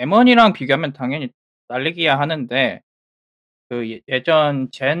 M1이랑 비교하면 당연히 날리기야 하는데 예전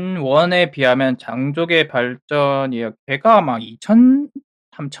젠 1에 비하면 장족의 발전이 걔가 아마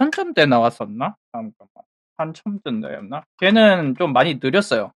 3,000점대 나왔었나? 3,000점대였나? 걔는 좀 많이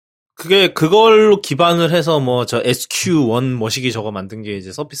느렸어요. 그걸로 기반을 해서 SQ1 머시기 저거 만든 게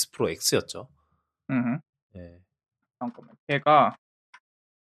이제 서피스 프로 X였죠. 네. 잠깐만. 걔가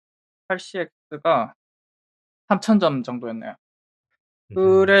 8CX가 3,000점 정도였네요.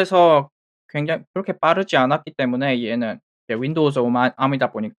 그래서 굉장히 그렇게 빠르지 않았기 때문에 얘는 윈도우즈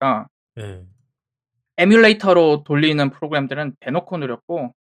ARM이다 보니까 에뮬레이터로 돌리는 프로그램들은 대놓고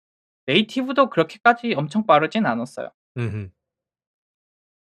느렸고 네이티브도 그렇게까지 엄청 빠르진 않았어요.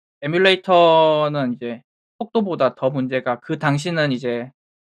 에뮬레이터는 이제 속도보다 더 문제가 그 당시는 이제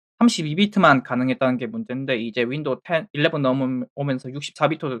 32비트만 가능했다는 게 문제인데 이제 윈도우 11 넘어오면서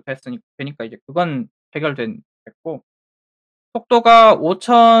 64비트도 되니까 이제 그건 해결됐고 속도가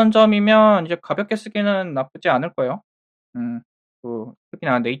 5,000점이면 이제 가볍게 쓰기는 나쁘지 않을 거예요.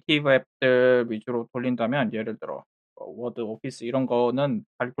 특히나 네이티브 앱들 위주로 돌린다면 예를 들어 워드, 오피스 이런 거는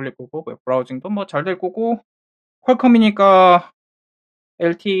잘 돌릴 거고 웹 브라우징도 잘 될 거고 퀄컴이니까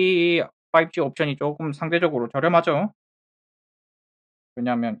LTE 5G 옵션이 조금 상대적으로 저렴하죠.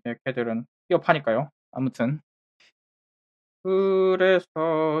 왜냐하면 걔들은 뛰어파니까요. 아무튼 그래서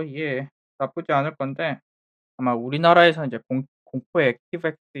나쁘지 않을 건데 아마 우리나라에서 이제 공포의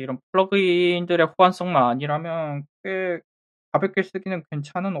액티브엑스 이런 플러그인들의 호환성만 아니라면 꽤 가볍게 쓰기는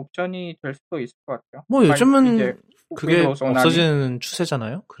괜찮은 옵션이 될 수도 있을 것 같아요. 요즘은 그게 없어지는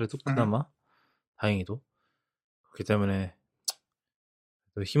추세잖아요. 그래도 그나마 다행히도 그렇기 때문에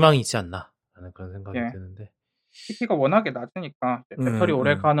희망이 있지 않나라는 그런 생각이 드는데 CP가 워낙에 낮으니까 배터리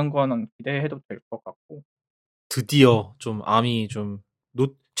오래 가는 거는 기대해도 될 것 같고 드디어 좀 ARM이 좀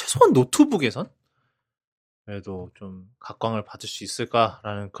최소한 노트북에선 그래도 좀 각광을 받을 수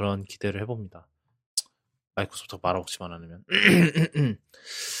있을까라는 그런 기대를 해봅니다. 마이크로소프트가 말아먹지만 않으면.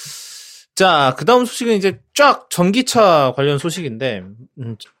 자, 그 다음 소식은 이제 쫙 전기차 관련 소식인데,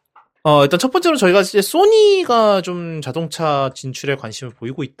 일단 첫 번째로 저희가 이제 소니가 좀 자동차 진출에 관심을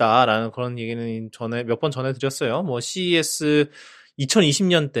보이고 있다라는 그런 얘기는 몇 번 전에 드렸어요. 뭐 CES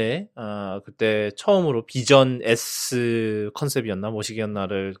 2020년 때, 그때 처음으로 비전 S 컨셉이었나,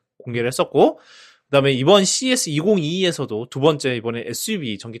 뭐시기였나를 공개를 했었고, 그 다음에 이번 CES 2022에서도 두 번째 이번에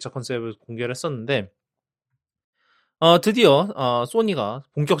SUV 전기차 컨셉을 공개를 했었는데, 드디어, 소니가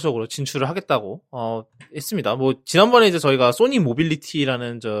본격적으로 진출을 하겠다고, 했습니다. 뭐, 지난번에 이제 저희가 소니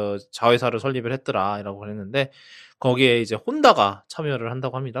모빌리티라는 자회사를 설립을 했더라라고 그랬는데, 거기에 이제 혼다가 참여를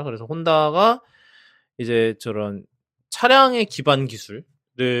한다고 합니다. 그래서 혼다가 이제 저런 차량의 기반 기술을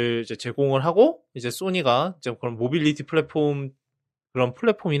이제 제공을 하고, 이제 소니가 이제 그런 모빌리티 플랫폼, 그런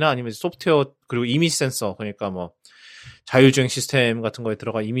플랫폼이나 아니면 소프트웨어, 그리고 이미지 센서, 그러니까 뭐, 자율주행 시스템 같은 거에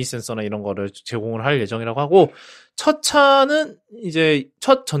들어가 이미지 센서나 이런 거를 제공을 할 예정이라고 하고, 첫 전기차가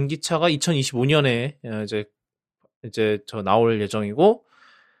 2025년에 이제 나올 예정이고,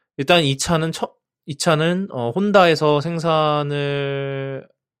 일단 이 차는 혼다에서 생산을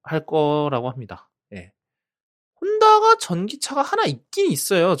할 거라고 합니다. 예. 혼다가 전기차가 하나 있긴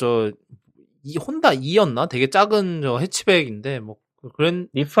있어요. 이 혼다 2였나? 되게 작은 해치백인데, 뭐,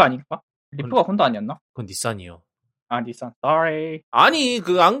 리프 아닌가? 리프가 혼다 아니었나? 그건 닛산이요. 닛산. Sorry. 아니,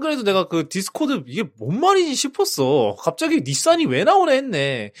 안 그래도 내가 그 디스코드 이게 뭔 말이지 싶었어. 갑자기 닛산이 왜 나오나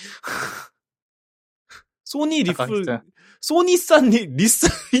했네. 소니 리플, 소니산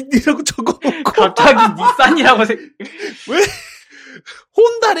닛산이라고 적어놓고. 갑자기 닛산이라고 왜?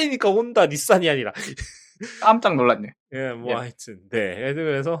 혼다래니까 혼다, 닛산이 아니라. 깜짝 놀랐네. 예, 뭐, 하여튼. 네.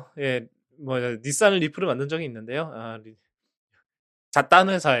 그래서, 예, 뭐, 닛산을 리플을 만든 적이 있는데요. 딴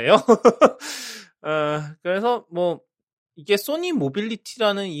회사예요. 그래서 뭐, 이게 소니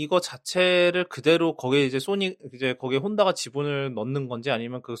모빌리티라는 이거 자체를 그대로 거기에 거기에 혼다가 지분을 넣는 건지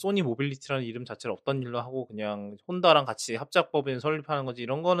아니면 그 소니 모빌리티라는 이름 자체를 없던 일로 하고 그냥 혼다랑 같이 합작법인 설립하는 건지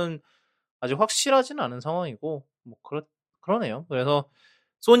이런 거는 아직 확실하지는 않은 상황이고, 뭐, 그러네요. 그래서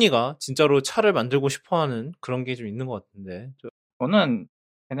소니가 진짜로 차를 만들고 싶어 하는 그런 게 좀 있는 것 같은데. 저는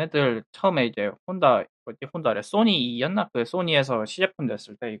걔네들 처음에 이제 혼다래 소니였나? 그 소니에서 시제품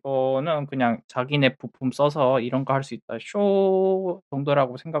냈을 때 이거는 그냥 자기네 부품 써서 이런 거 할 수 있다 쇼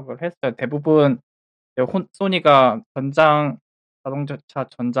정도라고 생각을 했어요. 대부분 소니가 자동차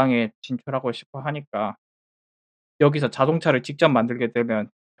전장에 진출하고 싶어 하니까 여기서 자동차를 직접 만들게 되면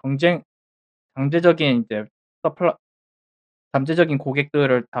강제적인 이제 잠재적인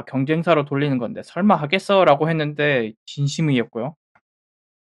고객들을 다 경쟁사로 돌리는 건데 설마 하겠어라고 했는데 진심이었고요.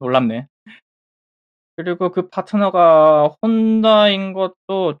 놀랍네. 그리고 그 파트너가 혼다인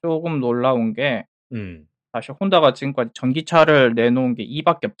것도 조금 놀라운 게 사실 혼다가 지금까지 전기차를 내놓은 게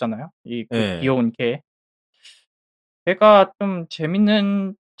 2밖에 없잖아요. 그 귀여운 개. 걔가 좀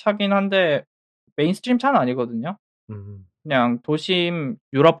재밌는 차긴 한데 메인스트림 차는 아니거든요. 그냥 도심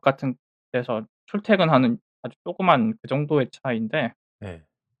유럽 같은 데서 출퇴근하는 아주 조그만 그 정도의 차인데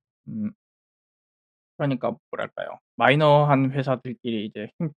그러니까 뭐랄까요. 마이너한 회사들끼리 이제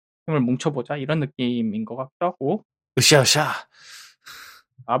힘을 뭉쳐보자 이런 느낌인 것 같기도 하고. 으쌰으쌰.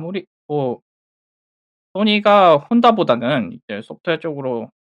 아무리 뭐 소니가 혼다보다는 이제 소프트웨어나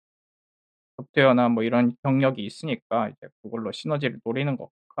뭐 이런 경력이 있으니까 이제 그걸로 시너지를 노리는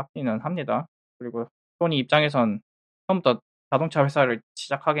것 같기는 합니다. 그리고 소니 입장에선 처음부터 자동차 회사를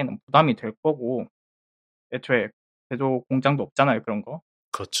시작하기에는 부담이 될 거고 애초에 제조 공장도 없잖아요, 그런 거.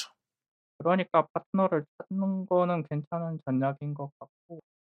 그렇죠. 그러니까 파트너를 찾는 거는 괜찮은 전략인 것 같고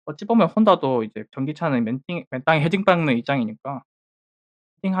어찌 보면 혼다도 이제 전기차는 맨땅에 헤딩하는 입장이니까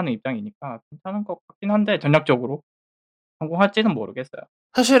괜찮은 것 같긴 한데 전략적으로 성공할지는 모르겠어요.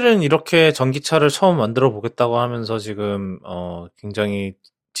 사실은 이렇게 전기차를 처음 만들어 보겠다고 하면서 지금 굉장히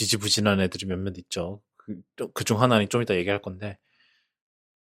지지부진한 애들이 몇몇 있죠. 그중 하나는 좀 이따 얘기할 건데,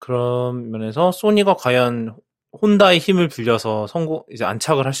 그런 면에서 소니가 과연 혼다의 힘을 빌려서 이제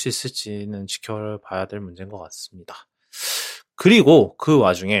안착을 할 수 있을지는 지켜봐야 될 문제인 것 같습니다. 그리고 그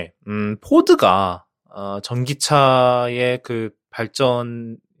와중에 포드가 전기차의 그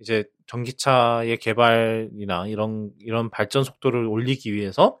발전, 이제 전기차의 개발이나 이런 발전 속도를 올리기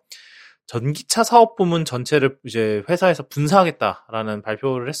위해서 전기차 사업 부문 전체를 이제 회사에서 분사하겠다라는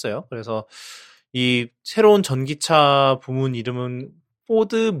발표를 했어요. 그래서 이 새로운 전기차 부문 이름은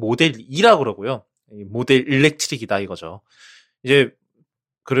포드 모델 2라고 그러고요. 모델 일렉트릭이다 이거죠. 이제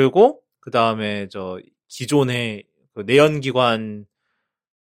그리고 그 다음에 기존의 그 내연기관을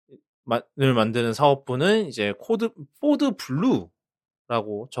만드는 사업부는 이제 포드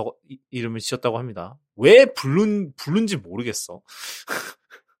블루라고 이름을 지었다고 합니다. 왜 블루인지 모르겠어.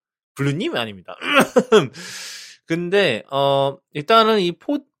 블루님 아닙니다. 근데 일단은 이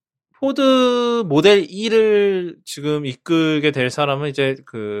포드 모델 E를 지금 이끌게 될 사람은 이제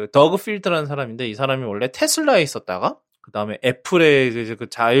그 더그 필드라는 사람인데 이 사람이 원래 테슬라에 있었다가 그 다음에 애플의 이제 그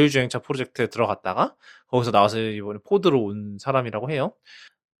자율주행차 프로젝트에 들어갔다가 거기서 나와서 이번에 포드로 온 사람이라고 해요.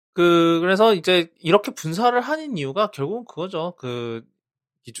 그래서 이제 이렇게 분사를 하는 이유가 결국은 그거죠. 그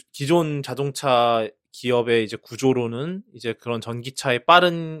기존 자동차 기업의 이제 구조로는 이제 그런 전기차의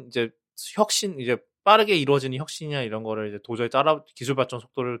빠른 이제 혁신, 이제 빠르게 이루어지는 혁신이나 이런 거를 이제 도저히 기술 발전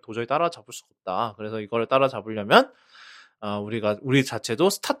속도를 도저히 따라잡을 수가 없다. 그래서 이거를 따라잡으려면, 우리 자체도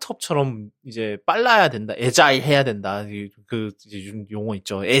스타트업처럼 이제 빨라야 된다. 애자일 해야 된다. 이제 용어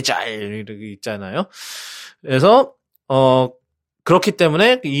있죠. 애자일, 이렇게 있잖아요. 그래서, 그렇기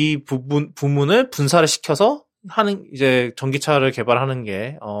때문에 이 부문을 분사를 시켜서 이제 전기차를 개발하는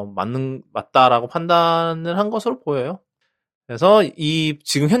게, 맞다라고 판단을 한 것으로 보여요. 그래서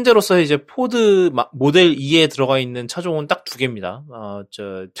지금 현재로서 이제 포드 모델 2에 들어가 있는 차종은 딱 2개입니다.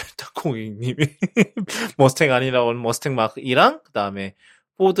 델타콩님이 머스탱 아니라고 머스탱 마크 2랑 그 다음에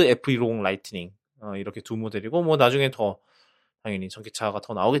포드 F150 라이트닝 이렇게 2 모델이고 뭐 나중에 더 당연히 전기차가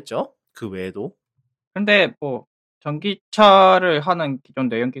더 나오겠죠. 그 외에도. 근데 뭐 전기차를 하는 기존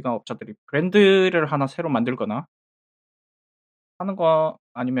내연기관 업체들이 브랜드를 하나 새로 만들거나 하는 거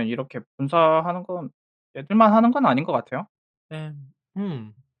아니면 이렇게 분사하는 건 얘들만 하는 건 아닌 것 같아요. 네.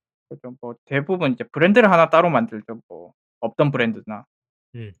 그죠. 뭐 대부분 이제 브랜드를 하나 따로 만들죠. 뭐 없던 브랜드나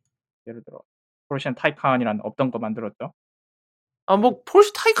예를 들어 포르쉐 타이칸이라는 없던 거 만들었죠. 뭐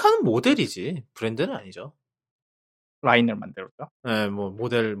포르쉐 타이칸은 모델이지 브랜드는 아니죠. 라인을 만들었죠. 네, 뭐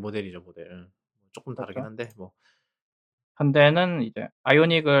모델이죠 모델. 조금 다르긴 그렇죠. 한데 뭐. 현대는 이제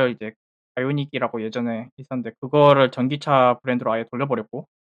아이오닉이라고 예전에 있었는데 그거를 전기차 브랜드로 아예 돌려버렸고.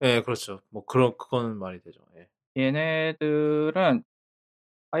 네, 그렇죠. 뭐 그건 말이 되죠. 예. 얘네들은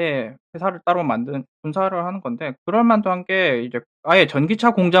아예 회사를 따로 분사를 하는 건데 그럴 만도 한 게 이제 아예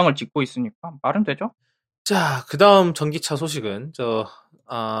전기차 공장을 짓고 있으니까 말은 되죠. 자, 그 다음 전기차 소식은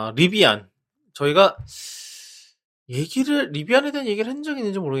리비안. 저희가 리비안에 대한 얘기를 한 적이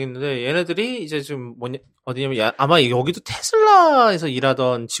있는지 모르겠는데 얘네들이 이제 좀 어디냐면 아마 여기도 테슬라에서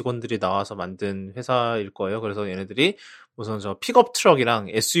일하던 직원들이 나와서 만든 회사일 거예요. 그래서 얘네들이 우선 픽업 트럭이랑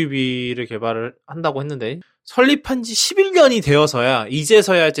SUV를 개발을 한다고 했는데 설립한 지 11년이 되어서야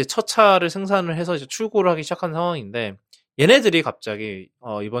이제서야 이제 첫 차를 생산을 해서 이제 출고를 하기 시작한 상황인데 얘네들이 갑자기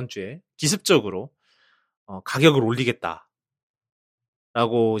이번 주에 기습적으로 가격을 올리겠다라고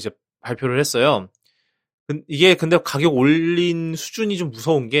이제 발표를 했어요. 이게 근데 가격 올린 수준이 좀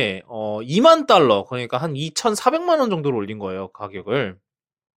무서운 게, $20,000, 그러니까 한 2,400만 원 정도로 올린 거예요, 가격을.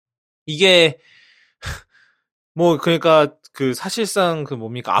 이게, 뭐, 그러니까, 사실상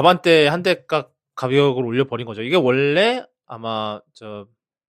아반떼 한 대값 가격을 올려버린 거죠. 이게 원래,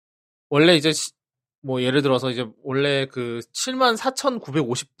 원래 이제, 뭐, 예를 들어서 이제, 원래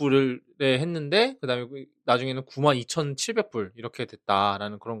 74,950불에 했는데, 그 다음에 나중에는 92,700불, 이렇게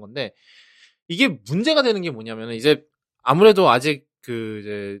됐다라는 그런 건데, 이게 문제가 되는 게 뭐냐면은 이제 아무래도 아직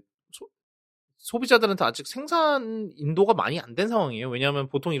이제 소비자들한테 아직 생산 인도가 많이 안 된 상황이에요. 왜냐하면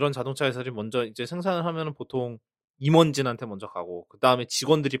보통 이런 자동차 회사들이 먼저 이제 생산을 하면은 보통 임원진한테 먼저 가고 그 다음에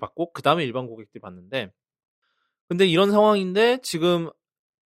직원들이 받고 그 다음에 일반 고객들이 받는데 근데 이런 상황인데 지금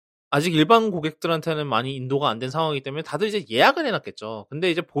아직 일반 고객들한테는 많이 인도가 안 된 상황이기 때문에 다들 이제 예약을 해놨겠죠.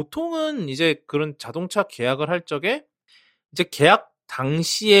 근데 이제 보통은 이제 그런 자동차 계약을 할 적에 이제 계약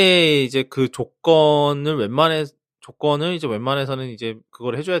당시에 이제 조건을 이제 웬만해서는 이제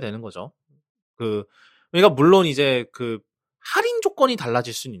그걸 해줘야 되는 거죠. 그러니까 물론 이제 할인 조건이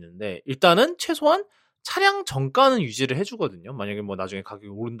달라질 수는 있는데 일단은 최소한 차량 정가는 유지를 해주거든요. 만약에 뭐 나중에 가격이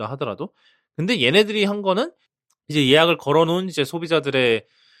오른다 하더라도. 근데 얘네들이 한 거는 이제 예약을 걸어놓은 이제 소비자들의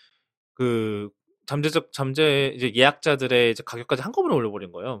이제 예약자들의 이제 가격까지 한꺼번에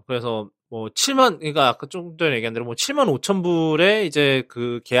올려버린 거예요. 그래서 뭐 그러니까 아까 좀 전에 얘기한 대로 뭐 75,000불에 이제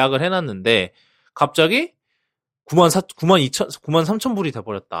계약을 해놨는데 갑자기 93,000불이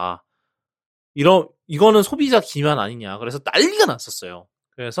돼버렸다. 이거는 소비자 기만 아니냐. 그래서 난리가 났었어요.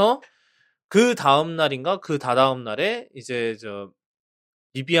 그래서 그 다음 날인가 그 다다음 날에 이제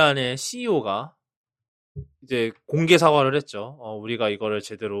리비안의 CEO가 이제 공개 사과를 했죠. 우리가 이거를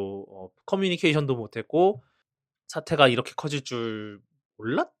제대로 커뮤니케이션도 못했고 사태가 이렇게 커질 줄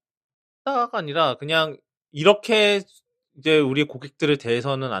몰랐다가 아니라 그냥 이렇게 이제 우리 고객들에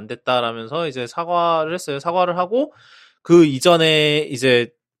대해서는 안 됐다라면서 이제 사과를 했어요. 사과를 하고 그 이전에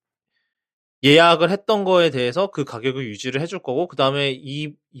이제 예약을 했던 거에 대해서 그 가격을 유지를 해줄 거고 그 다음에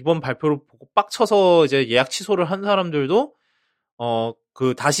이번 발표를 보고 빡쳐서 이제 예약 취소를 한 사람들도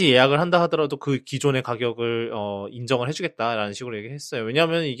다시 예약을 한다 하더라도 그 기존의 가격을 인정을 해주겠다라는 식으로 얘기했어요.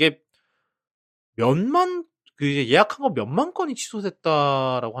 왜냐하면 이게 그 이제 예약한 거 몇만 건이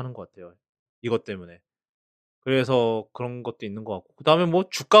취소됐다라고 하는 것 같아요. 이것 때문에. 그래서 그런 것도 있는 것 같고. 그 다음에 뭐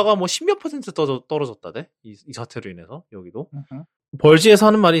주가가 뭐 10몇 % 떨어졌다대? 이 사태로 인해서, 여기도. 벌지에서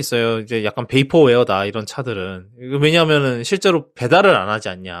하는 말이 있어요. 이제 약간 베이퍼웨어다, 이런 차들은. 왜냐면은 실제로 배달을 안 하지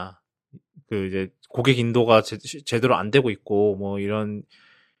않냐. 그 이제 고객 인도가 제대로 안 되고 있고, 뭐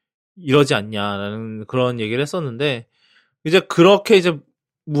이러지 않냐라는 그런 얘기를 했었는데, 이제 그렇게 이제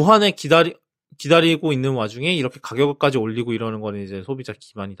무한에 기다리고 있는 와중에 이렇게 가격까지 올리고 이러는 거는 이제 소비자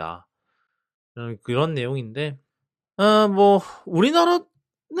기만이다. 그런 내용인데, 뭐, 우리나라는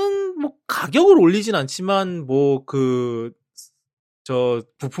뭐, 가격을 올리진 않지만, 뭐,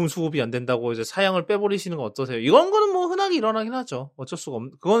 부품 수급이 안 된다고 이제 사양을 빼버리시는 건 어떠세요? 이런 거는 뭐, 흔하게 일어나긴 하죠. 어쩔 수가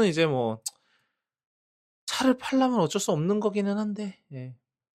그거는 이제 뭐, 차를 팔려면 어쩔 수 없는 거기는 한데, 예.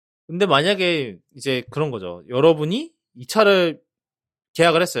 근데 만약에 이제 그런 거죠. 여러분이 이 차를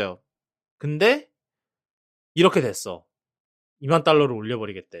계약을 했어요. 근데, 이렇게 됐어. 2만 달러를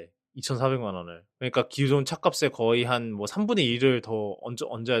올려버리겠대. 2,400만 원을. 그러니까 기존 차값의 거의 한 뭐 3분의 1을 더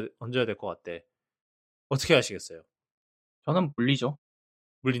얹어야 될 것 같대. 어떻게 하시겠어요? 저는 물리죠.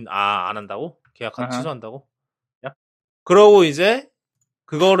 안 한다고? 취소한다고? 야. 그러고 이제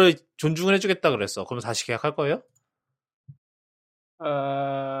그거를 존중을 해주겠다 그랬어. 그럼 다시 계약할 거예요?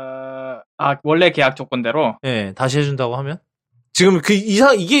 원래 계약 조건대로? 네, 다시 해준다고 하면? 지금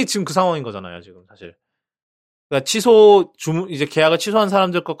이게 지금 그 상황인 거잖아요, 지금 사실. 그러니까 이제 계약을 취소한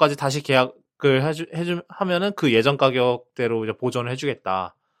사람들 것까지 다시 계약을 하면은 그 예전 가격대로 이제 보전을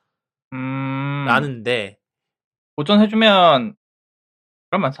해주겠다. 라는데. 보전해주면,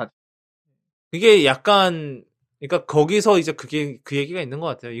 그러면 사지. 그게 약간, 그러니까 거기서 이제 그 얘기가 있는 것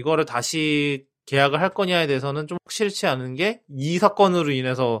같아요. 이거를 다시 계약을 할 거냐에 대해서는 좀 확실치 않은 게 이 사건으로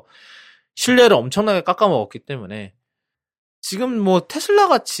인해서 신뢰를 엄청나게 깎아먹었기 때문에 지금 뭐 테슬라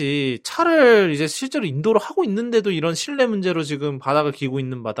같이 차를 이제 실제로 인도로 하고 있는데도 이런 신뢰 문제로 지금 바닥을 기고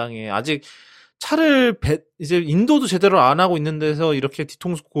있는 마당에 아직 차를 이제 인도도 제대로 안 하고 있는 데서 이렇게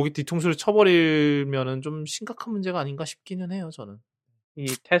고기 뒤통수를 쳐버리면은 좀 심각한 문제가 아닌가 싶기는 해요, 저는. 이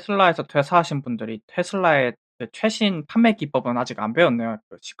테슬라에서 퇴사하신 분들이 테슬라의 최신 판매 기법은 아직 안 배웠네요.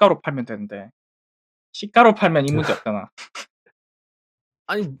 시가로 팔면 되는데. 시가로 팔면 이 문제 없잖아.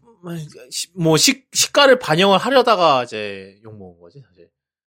 아니, 뭐, 시가를 반영을 하려다가 이제 욕먹은 거지, 사실.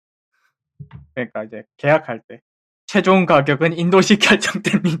 그러니까 이제 계약할 때. 최종 가격은 인도식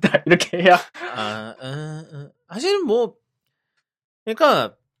결정됩니다. 이렇게 해야. 사실은 뭐,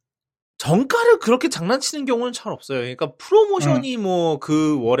 그러니까, 정가를 그렇게 장난치는 경우는 잘 없어요. 그러니까 프로모션이 뭐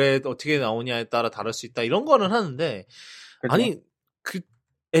그 월에 어떻게 나오냐에 따라 다를 수 있다 이런 거는 하는데 그죠? 아니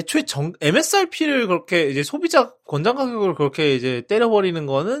애초에 MSRP를 그렇게 이제 소비자 권장 가격을 그렇게 이제 때려버리는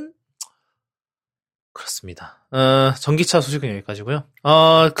거는 그렇습니다. 전기차 소식은 여기까지고요.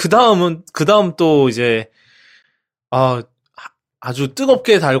 그 다음 또 이제 아주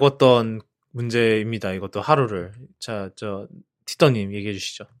뜨겁게 달궜던 문제입니다. 이것도 하루를. 자, 티터님 얘기해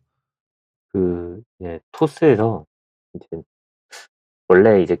주시죠. 토스에서 이제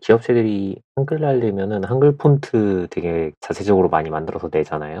원래 이제 기업체들이 한글 하려면은 한글 폰트 되게 자체적으로 많이 만들어서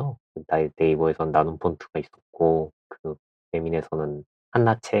내잖아요. 네이버에선 나눔 폰트가 있었고, 배민에서는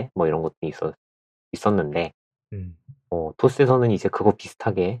한나체 뭐 이런 것도 있었는데, 토스에서는 이제 그거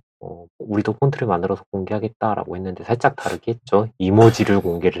비슷하게, 우리도 폰트를 만들어서 공개하겠다라고 했는데 살짝 다르게 했죠. 이모지를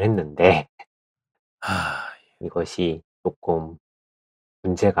공개를 했는데, 이것이 조금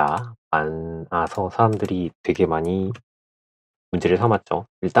문제가 많아서 사람들이 되게 많이 문제를 삼았죠.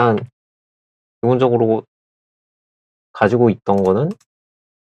 일단 기본적으로 가지고 있던 거는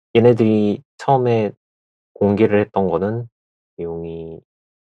얘네들이 처음에 공개를 했던 거는 내용이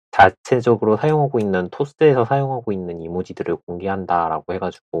자체적으로 사용하고 있는 토스에서 사용하고 있는 이모지들을 공개한다라고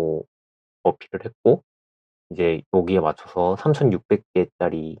해가지고 어필을 했고 이제 여기에 맞춰서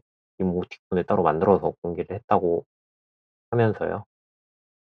 3,600개짜리 이모티콘을 따로 만들어서 공개를 했다고 하면서요.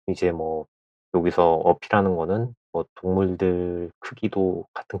 이제 뭐 여기서 어필하는 거는 뭐 동물들 크기도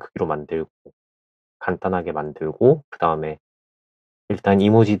같은 크기로 만들고 간단하게 만들고 그 다음에 일단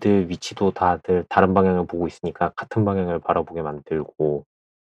이모지들 위치도 다들 다른 방향을 보고 있으니까 같은 방향을 바라보게 만들고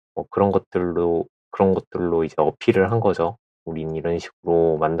뭐 그런 것들로 이제 어필을 한 거죠. 우린 이런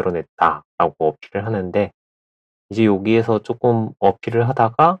식으로 만들어냈다라고 어필을 하는데 이제 여기에서 조금 어필을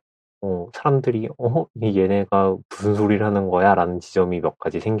하다가 사람들이 얘네가 무슨 소리를 하는 거야? 라는 지점이 몇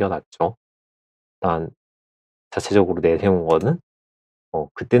가지 생겨났죠. 일단 자체적으로 내세운 거는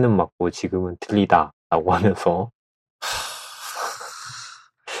그때는 맞고 지금은 틀리다 라고 하면서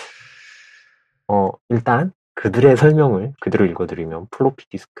일단 그들의 설명을 그대로 읽어드리면 플로피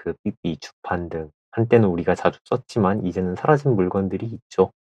디스크, 삐삐, 주판 등 한때는 우리가 자주 썼지만 이제는 사라진 물건들이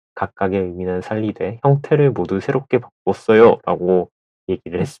있죠. 각각의 의미는 살리되 형태를 모두 새롭게 바꿨어요 라고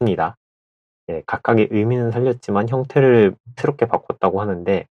얘기를 했습니다. 네, 각각의 의미는 살렸지만 형태를 새롭게 바꿨다고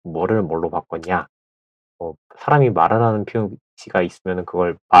하는데 뭐를 뭘로 바꿨냐? 사람이 말하는 표시가 있으면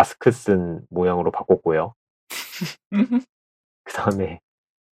그걸 마스크 쓴 모양으로 바꿨고요. 그 다음에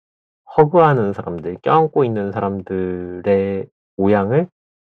허그하는 사람들, 껴안고 있는 사람들의 모양을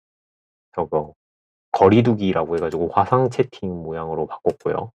저거 거리두기라고 해가지고 화상 채팅 모양으로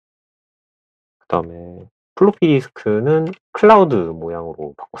바꿨고요. 그 다음에 플로피 디스크는 클라우드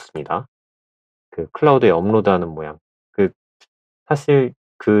모양으로 바꿨습니다. 그 클라우드에 업로드하는 모양. 사실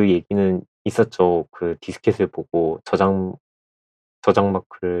그 얘기는 있었죠. 그 디스켓을 보고 저장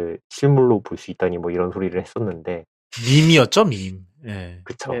마크를 실물로 볼 수 있다니 뭐 이런 소리를 했었는데. 밈이었죠, 밈. 예.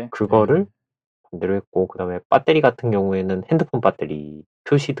 그쵸. 예. 그거를 반대로 했고, 그 다음에 배터리 같은 경우에는 핸드폰 배터리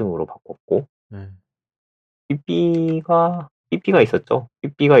표시 등으로 바꿨고, 삐삐가 있었죠.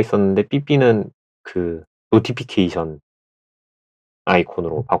 삐삐가 있었는데, 삐삐는 그 노티피케이션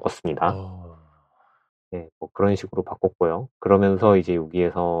아이콘으로 바꿨습니다. 네, 뭐 그런 식으로 바꿨고요. 그러면서 이제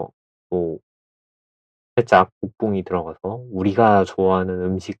여기에서 또 살짝 국뽕이 들어가서 우리가 좋아하는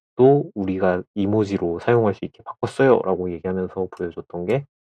음식도 우리가 이모지로 사용할 수 있게 바꿨어요 라고 얘기하면서 보여줬던 게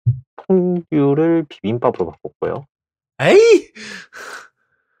퐁듀를 비빔밥으로 바꿨고요. 에이!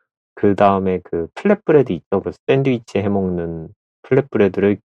 그 다음에 그 플랫브레드 있죠. 그 샌드위치 해먹는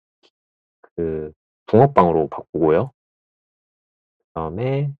플랫브레드를 그 붕어빵으로 바꾸고요. 그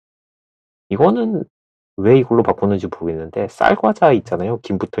다음에 이거는 왜 이걸로 바꿨는지 모르겠는데 쌀과자 있잖아요.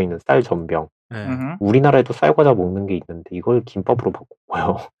 김 붙어있는 쌀 전병. 우리나라에도 쌀과자 먹는 게 있는데 이걸 김밥으로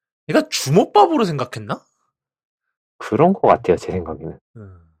바꿨고요. 얘가 주먹밥으로 생각했나? 그런 것 같아요. 제 생각에는.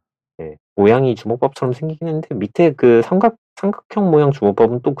 네, 모양이 주먹밥처럼 생기긴 했는데 밑에 그 삼각형 모양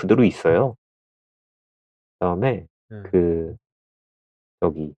주먹밥은 또 그대로 있어요. 그 다음에 그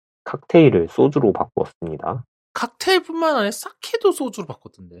여기 칵테일을 소주로 바꾸었습니다. 칵테일뿐만 아니라 사케도 소주로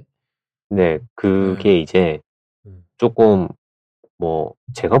바꿨던데. 네, 그게 이제 조금 뭐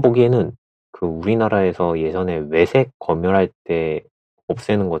제가 보기에는 그 우리나라에서 예전에 외색 검열할 때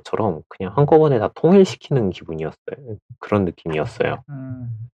없애는 것처럼 그냥 한꺼번에 다 통일시키는 기분이었어요. 그런 느낌이었어요.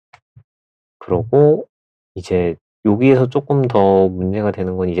 그러고 이제 여기에서 조금 더 문제가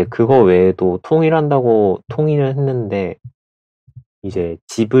되는 건 이제 그거 외에도 통일한다고 통일을 했는데 이제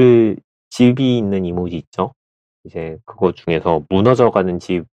집이 있는 이모지 있죠? 이제 그거 중에서 무너져가는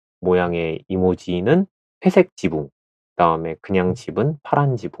집 모양의 이모지는 회색 지붕, 그 다음에 그냥 집은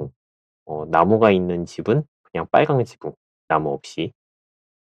파란 지붕, 나무가 있는 집은 그냥 빨강 지붕, 나무 없이.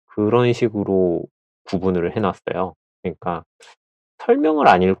 그런 식으로 구분을 해놨어요. 그러니까 설명을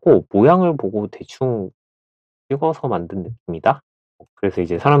안 읽고 모양을 보고 대충 찍어서 만든 느낌이다? 그래서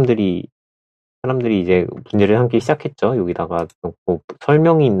이제 사람들이 이제 문제를 삼기 시작했죠. 여기다가 뭐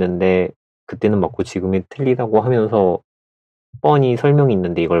설명이 있는데 그때는 맞고 지금이 틀리다고 하면서 뻔히 설명이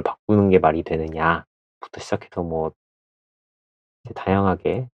있는데 이걸 바꾸는 게 말이 되느냐부터 시작해서 뭐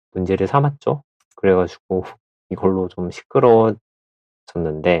다양하게 문제를 삼았죠. 그래가지고 이걸로 좀 시끄러워졌는데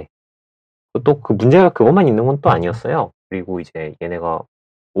또 그 문제가 그것만 있는 건 또 아니었어요. 그리고 이제 얘네가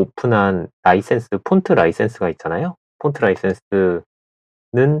오픈한 라이센스, 폰트 라이센스가 있잖아요. 폰트 라이센스는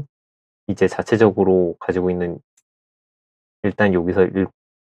이제 자체적으로 가지고 있는 일단 여기서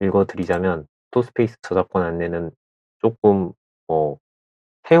읽어드리자면 토스페이스 저작권 안내는 조금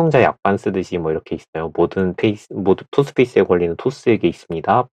사용자 약관 쓰듯이 뭐 이렇게 있어요. 모든 토스페이스에 걸리는 토스에게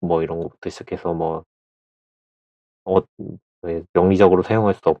있습니다. 뭐 이런 것부터 시작해서 뭐 명리적으로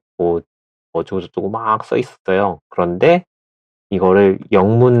사용할 수 없고 어쩌고저쩌고 막 써 있었어요. 그런데 이거를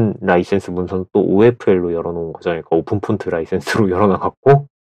영문 라이센스 문서는 또 OFL로 열어놓은 거죠. 그러니까 오픈 폰트 라이센스로 열어놔갖고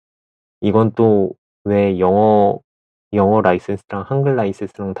이건 또 왜 영어 라이센스랑 한글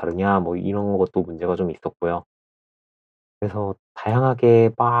라이센스랑 다르냐 뭐 이런 것도 문제가 좀 있었고요. 그래서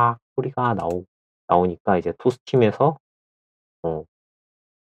다양하게 막 소리가 나오니까 이제 토스팀에서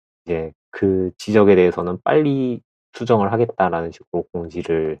이제 그 지적에 대해서는 빨리 수정을 하겠다라는 식으로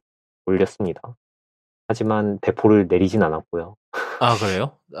공지를 올렸습니다. 하지만 배포를 내리진 않았고요. 아,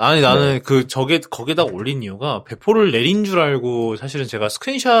 그래요? 아니, 나는 거기다가 올린 이유가 배포를 내린 줄 알고 사실은 제가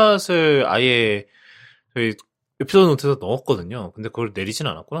스크린샷을 아예 저희 에피소드 노트에서 넣었거든요. 근데 그걸 내리진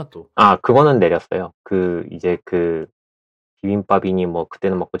않았구나, 또. 아, 그거는 내렸어요. 이제 비빔밥이니 뭐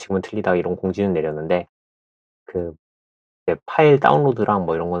그때는 맞고 지금은 틀리다 이런 공지는 내렸는데 이제 파일 다운로드랑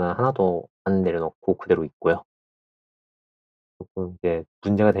뭐 이런 거는 하나도 안 내려놓고 그대로 있고요. 조금 이제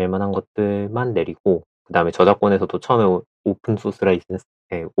문제가 될 만한 것들만 내리고 그 다음에 저작권에서도 처음에 오픈 폰트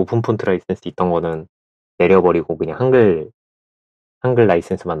라이센스 있던 거는 내려버리고 그냥 한글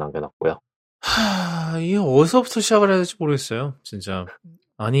라이센스만 남겨놨고요. 이게 어디서부터 시작을 해야 될지 모르겠어요. 진짜.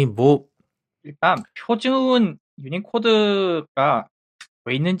 아니, 뭐, 일단 표준 유니코드가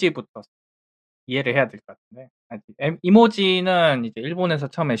왜 있는지부터 이해를 해야 될 것 같은데 이모지는 이제 일본에서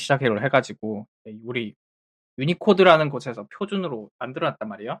처음에 시작을 해가지고 우리 유니코드라는 곳에서 표준으로 만들어놨단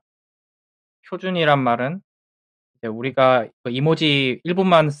말이에요. 표준이란 말은 이제 우리가 이모지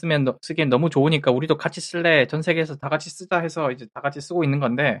일본만 쓰기엔 너무 좋으니까 우리도 같이 쓸래, 전 세계에서 다 같이 쓰자 해서 이제 다 같이 쓰고 있는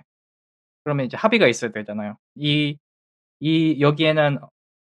건데, 그러면 이제 합의가 있어야 되잖아요. 여기에는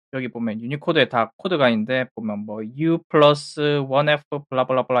여기 보면 유니코드에 다 코드가 있는데 보면 뭐 U 플러스 1F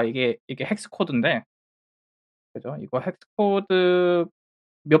블라블라블라 이게 헥스 코드인데, 그죠? 이거 헥스 코드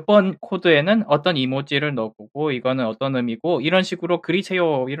몇 번 코드에는 어떤 이모지를 넣어보고 이거는 어떤 의미고 이런 식으로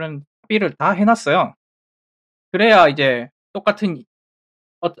그리세요, 이런 합의를 다 해놨어요. 그래야 이제 똑같은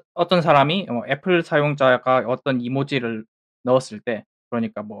어떤 사람이 애플 사용자가 어떤 이모지를 넣었을 때,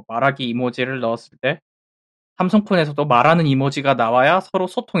 그러니까 뭐 말하기 이모지를 넣었을 때 삼성폰에서도 말하는 이모지가 나와야 서로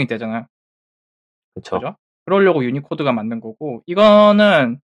소통이 되잖아요. 그쵸. 그죠? 그러려고 유니코드가 만든 거고,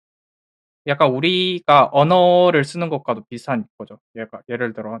 이거는 약간 우리가 언어를 쓰는 것과도 비슷한 거죠.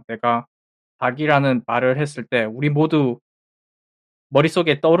 예를 들어 내가 닭이라는 말을 했을 때 우리 모두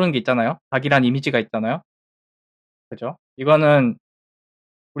머릿속에 떠오르는 게 있잖아요. 닭이란 이미지가 있잖아요. 그죠? 이거는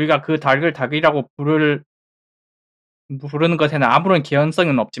우리가 그 닭을 닭이라고 부르는 것에는 아무런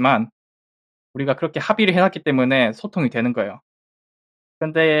개연성은 없지만 우리가 그렇게 합의를 해놨기 때문에 소통이 되는 거예요.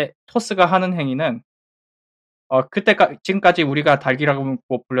 근데 토스가 하는 행위는 지금까지 우리가 닭이라고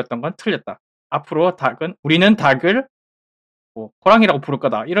불렸던 건 틀렸다. 앞으로 우리는 닭을 뭐 호랑이라고 부를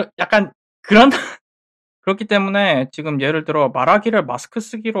거다. 이런 약간 그런 그렇기 때문에 지금 예를 들어 말하기를 마스크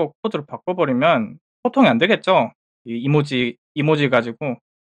쓰기로 코드를 바꿔버리면 소통이 안 되겠죠. 이 이모지 가지고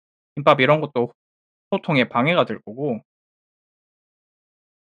김밥 이런 것도 소통에 방해가 될 거고.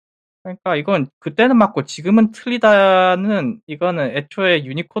 그러니까 이건 그때는 맞고 지금은 틀리다는, 이거는 애초에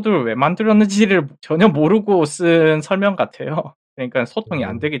유니코드를 왜 만들었는지를 전혀 모르고 쓴 설명 같아요. 그러니까 소통이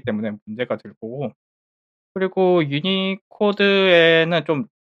안 되기 때문에 문제가 될 거고. 그리고 유니코드에는 좀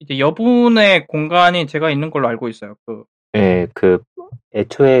이제 여분의 공간이 제가 있는 걸로 알고 있어요. 예,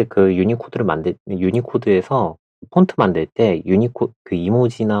 애초에 유니코드에서 폰트 만들 때 그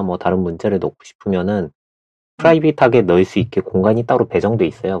이모지나 뭐 다른 문자를 넣고 싶으면은 프라이빗하게 넣을 수 있게 공간이 따로 배정돼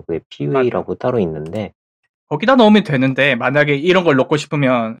있어요. 그게 PUA라고 따로 있는데, 거기다 넣으면 되는데 만약에 이런 걸 넣고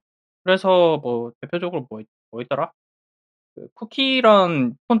싶으면, 그래서 뭐 대표적으로 뭐 있더라? 그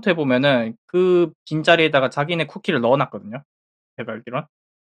쿠키런 폰트에 보면은 그 빈자리에다가 자기네 쿠키를 넣어놨거든요. 제가 알기론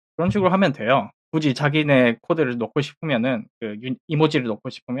그런 식으로 하면 돼요. 굳이 자기네 코드를 넣고 싶으면은 이모지를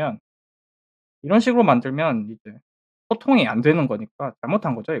넣고 싶으면 이런 식으로 만들면 이제 소통이 안 되는 거니까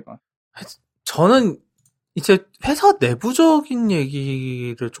잘못한 거죠, 이건. 저는 이제 회사 내부적인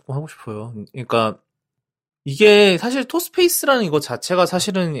얘기를 조금 하고 싶어요. 그러니까 이게 사실 토스페이스라는 이거 자체가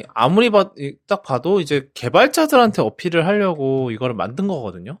사실은 아무리 딱 봐도 이제 개발자들한테 어필을 하려고 이거를 만든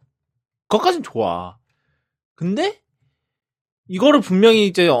거거든요. 그것까진 좋아. 근데 이거를 분명히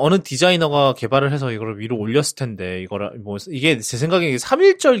이제 어느 디자이너가 개발을 해서 이거를 위로 올렸을 텐데, 이게 제 생각에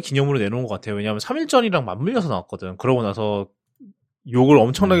 3.1절 기념으로 내놓은 것 같아요. 왜냐하면 3.1절이랑 맞물려서 나왔거든. 그러고 나서 욕을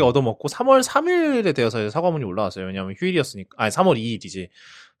엄청나게 얻어먹고 3월 3일에 되어서 사과문이 올라왔어요. 왜냐하면 휴일이었으니까. 아니, 3월 2일이지.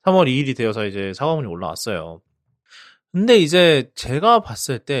 3월 2일이 되어서 이제 사과문이 올라왔어요. 근데 이제 제가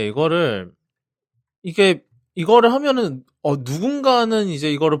봤을 때 이거를 하면은, 누군가는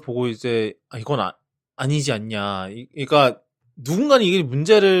이제 이거를 보고 이제, 이건 아니지 않냐. 그러니까 누군가는 이게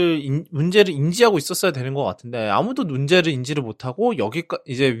문제를 인지하고 있었어야 되는 것 같은데, 아무도 문제를 인지를 못하고,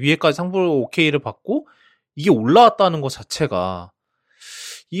 이제 위에까지 상부를 오케이를 받고, 이게 올라왔다는 것 자체가,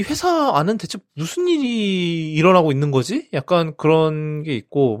 이 회사 안은 대체 무슨 일이 일어나고 있는 거지? 약간 그런 게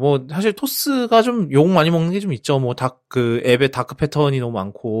있고, 뭐, 사실 토스가 좀 욕 많이 먹는 게 좀 있죠. 뭐, 앱에 다크 패턴이 너무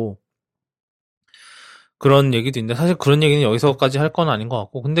많고, 그런 얘기도 있는데, 사실 그런 얘기는 여기서까지 할 건 아닌 것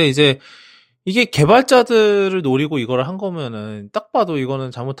같고, 근데 이제, 이게 개발자들을 노리고 이거를 한 거면은, 딱 봐도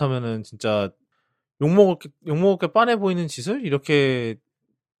이거는 잘못하면은 진짜, 욕먹을 게 빤해 보이는 짓을 이렇게,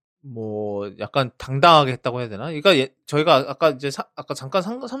 뭐, 약간 당당하게 했다고 해야 되나? 그러니까 저희가 아까 잠깐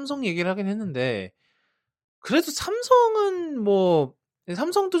삼성 얘기를 하긴 했는데, 그래도 삼성도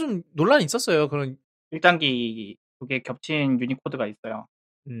좀 논란이 있었어요. 그런, 1단기 두 개 겹친 유니코드가 있어요.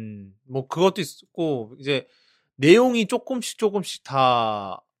 뭐, 그것도 있었고, 이제, 내용이 조금씩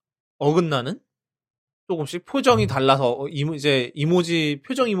다 어긋나는? 조금씩 표정이 달라서 이제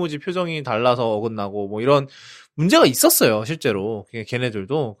표정 이모지 표정이 달라서 어긋나고 뭐 이런 문제가 있었어요, 실제로.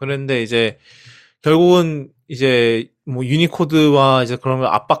 걔네들도. 그런데 이제 결국은 이제 뭐 유니코드와 이제 그러면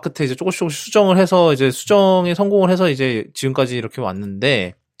압박 끝에 이제 조금씩 수정을 해서 이제 수정에 성공을 해서 이제 지금까지 이렇게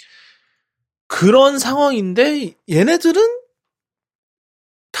왔는데, 그런 상황인데 얘네들은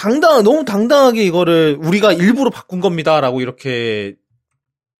너무 당당하게 이거를 우리가 일부러 바꾼 겁니다라고 이렇게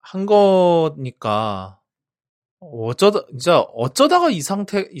한 거니까 진짜 어쩌다가 이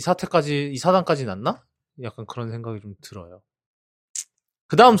사단까지 났나? 약간 그런 생각이 좀 들어요.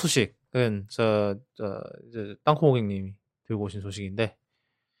 그 다음 소식은 이제 땅콩고객님이 들고 오신 소식인데,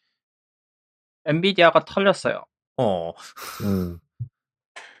 엔비디아가 털렸어요. 음.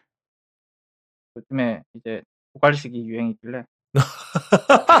 요즘에 이제 고갈식이 유행이길래.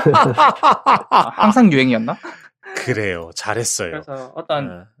 항상 유행이었나? 그래요. 잘했어요. 그래서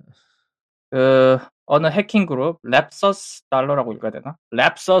어느 해킹 그룹, 랩서스 달러라고 읽어야 되나?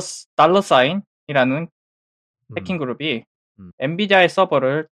 랩서스 달러 사인이라는 해킹 그룹이 엔비디아의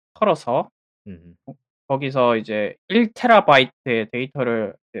서버를 털어서 거기서 이제 1테라바이트의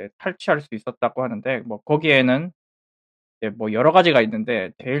데이터를 이제 탈취할 수 있었다고 하는데, 뭐 거기에는 이제 뭐 여러 가지가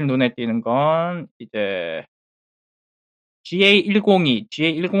있는데 제일 눈에 띄는 건 이제 GA102,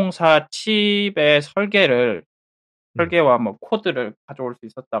 GA104 칩의 설계와 뭐 코드를 가져올 수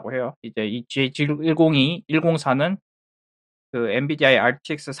있었다고 해요. 이제 이 GA102, 104는 그 엔비디아의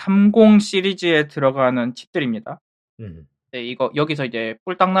RTX 30 시리즈에 들어가는 칩들입니다. 네, 여기서 이제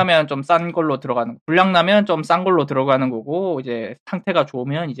꿀딱 나면 좀 싼 걸로 들어가는, 불량 나면 좀 싼 걸로 들어가는 거고, 이제 상태가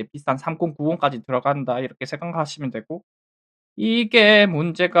좋으면 이제 비싼 3090까지 들어간다, 이렇게 생각하시면 되고, 이게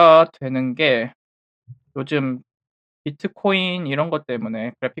문제가 되는 게 요즘 비트코인 이런 것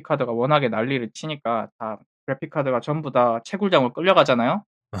때문에 그래픽카드가 워낙에 난리를 치니까 다 그래픽카드가 전부 다 채굴장으로 끌려가잖아요.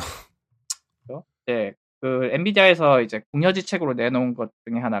 그죠? 네, 그 엔비디아에서 이제 궁여지책으로 내놓은 것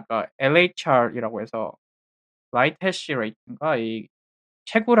중에 하나가 LHR이라고 해서 라이트 해시 레이트인가, 이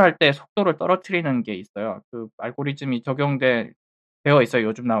채굴할 때 속도를 떨어뜨리는 게 있어요. 그 알고리즘이 되어 있어요.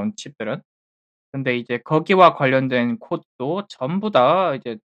 요즘 나온 칩들은. 근데 이제 거기와 관련된 코드도 전부 다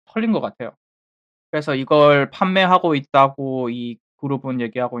이제 털린 것 같아요. 그래서 이걸 판매하고 있다고 이 그룹은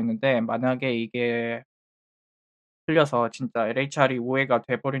얘기하고 있는데, 만약에 이게 틀려서 진짜 LHR이 우회가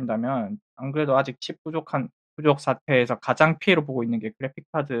돼버린다면, 안 그래도 아직 칩 부족 사태에서 가장 피해를 보고 있는 게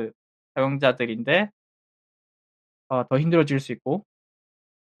그래픽카드 사용자들인데, 더 힘들어질 수 있고,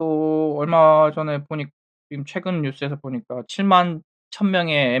 또 얼마 전에 지금 최근 뉴스에서 보니까 7만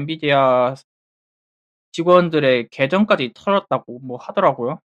 1,000명의 엔비디아 직원들의 계정까지 털었다고 뭐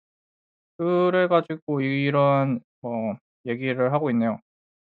하더라고요. 그래가지고 이런 얘기를 하고 있네요.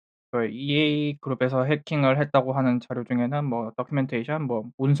 그 EA 그룹에서 해킹을 했다고 하는 자료 중에는 뭐 다큐멘테이션, 뭐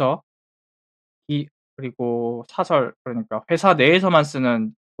문서, 그리고 사설, 그러니까 회사 내에서만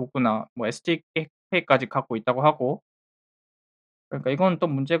쓰는 도구나 뭐 SDK까지 갖고 있다고 하고, 그러니까 이건 또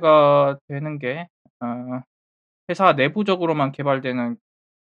문제가 되는 게 회사 내부적으로만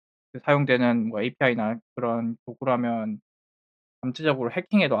사용되는 뭐 API나 그런 도구라면 전체적으로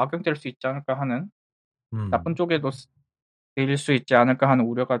해킹에도 악용될 수 있지 않을까 하는, 나쁜 쪽에도 쓰일 수 있지 않을까 하는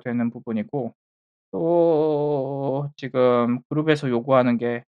우려가 되는 부분이고, 또 지금 그룹에서 요구하는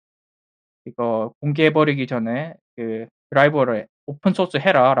게 이거 공개해버리기 전에 그 드라이버를 오픈 소스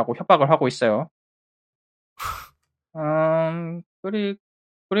해라라고 협박을 하고 있어요.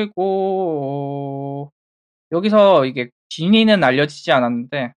 그리고 여기서 이게 진위는 알려지지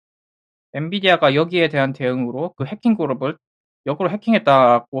않았는데, 엔비디아가 여기에 대한 대응으로 그 해킹 그룹을 역으로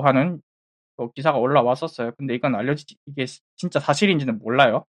해킹했다고 하는 기사가 올라왔었어요. 근데 이건 이게 진짜 사실인지는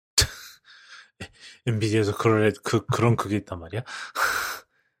몰라요. 엔비디아에서 그런 그게 있단 말이야?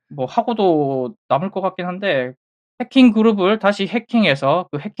 뭐 하고도 남을 것 같긴 한데, 해킹 그룹을 다시 해킹해서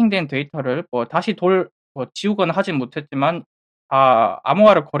그 해킹된 데이터를 뭐 다시 지우거나 하진 못했지만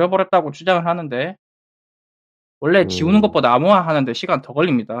암호화를 걸어버렸다고 주장을 하는데, 원래 지우는 것보다 암호화 하는데 시간 더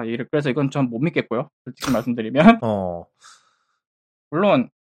걸립니다. 그래서 이건 전 못 믿겠고요. 솔직히 말씀드리면. 물론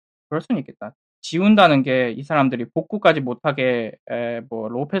그럴 수는 있겠다. 지운다는 게 이 사람들이 복구까지 못하게 뭐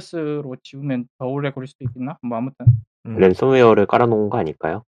로패스로 지우면 더 오래 걸릴 수도 있겠나? 뭐 아무튼 랜섬웨어를 깔아놓은 거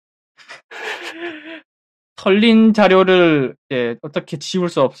아닐까요? 털린 자료를 이제 어떻게 지울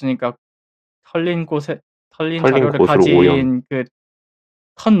수 없으니까 털린 자료를 가진 그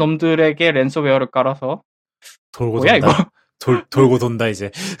턴 놈들에게 랜섬웨어를 깔아서 뭐야 돈다. 이거? 돌고 돈다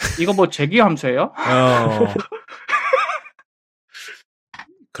이제. 이거 뭐 재기 함수예요?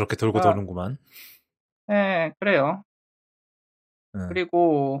 그렇게 돌고 도는구만. 네, 그래요.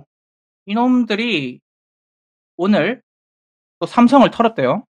 그리고 이놈들이 오늘 또 삼성을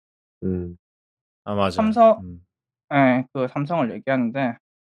털었대요. 맞아. 네, 그 삼성을 얘기하는데,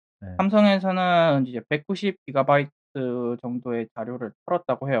 삼성에서는 이제 190GB 정도의 자료를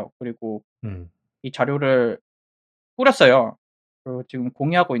털었다고 해요. 그리고 이 자료를 뿌렸어요. 지금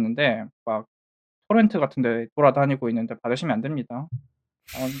공유하고 있는데, 막 토렌트 같은 데 돌아다니고 있는데 받으시면 안 됩니다.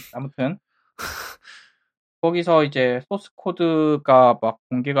 아무튼 거기서 이제 소스 코드가 막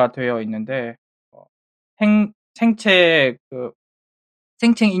공개가 되어 있는데 생체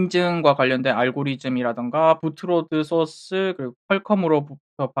생체 인증과 관련된 알고리즘이라던가 부트로드 소스 그리고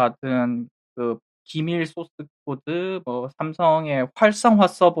퀄컴으로부터 받은 그 기밀 소스 코드, 뭐 삼성의 활성화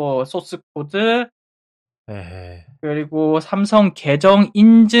서버 소스 코드, 에헤. 그리고 삼성 계정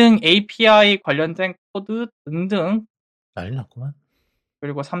인증 API 관련된 코드 등등. 난리 났구만.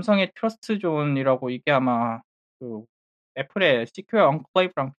 그리고 삼성의 트러스트존이라고 이게 아마 그 애플의 시큐어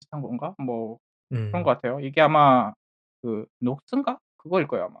언클레이브랑 비슷한 건가? 뭐 그런 것 같아요. 이게 아마 그 녹슨가? 그거일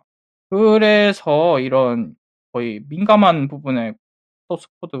거예요 아마. 그래서 이런 거의 민감한 부분의 소스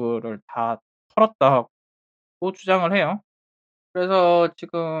코드를 다 털었다고 주장을 해요. 그래서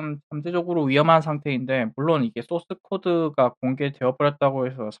지금 잠재적으로 위험한 상태인데, 물론 이게 소스 코드가 공개되어 버렸다고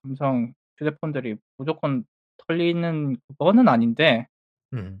해서 삼성 휴대폰들이 무조건 털리는 그거는 아닌데,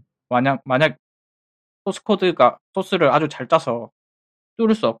 만약 소스를 아주 잘 짜서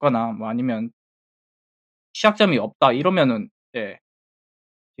뚫을 수 없거나, 뭐 아니면 취약점이 없다 이러면은 이제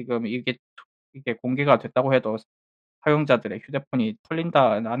지금 이게 공개가 됐다고 해도 사용자들의 휴대폰이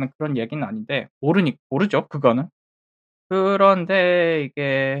털린다라는 그런 얘기는 아닌데, 모르죠 그거는. 그런데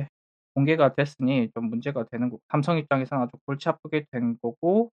이게 공개가 됐으니 좀 문제가 되는 거고, 삼성 입장에서는 아주 골치 아프게 된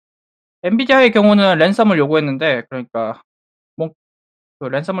거고, 엔비디아의 경우는 랜섬을 요구했는데, 그러니까 뭐 그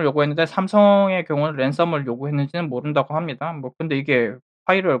랜섬을 요구했는데 삼성의 경우는 랜섬을 요구했는지는 모른다고 합니다. 뭐 근데 이게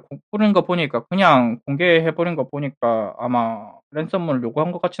파일을 뿌린 거 보니까, 그냥 공개해 버린 거 보니까 아마 랜섬을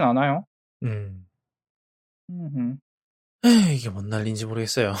요구한 것 같진 않아요. 음흠. 이게 뭔 난리인지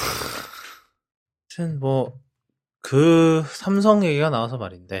모르겠어요. 하여튼 뭐 삼성 얘기가 나와서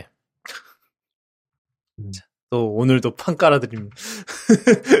말인데 또 오늘도 판 깔아드림.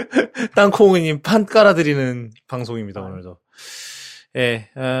 땅콩이님 판 깔아드리는 방송입니다. 오늘도. 예,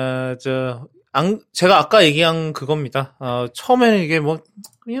 제가 아까 얘기한 그겁니다. 처음에는 이게 뭐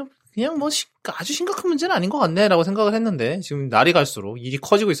그냥 뭐 아주 심각한 문제는 아닌 것 같네라고 생각을 했는데 지금 날이 갈수록 일이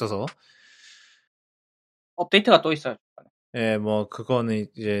커지고 있어서 업데이트가 또 있어요. 예, 뭐 그거는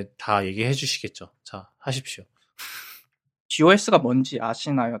이제 다 얘기해 주시겠죠. 자, 하십시오. GOS가 뭔지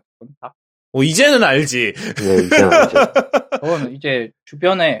아시나요? 다? 이제는 알지. 네, 이제는 알죠. 저는 이제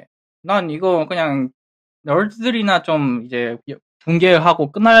주변에 난 이거 그냥 널드들이나 좀 이제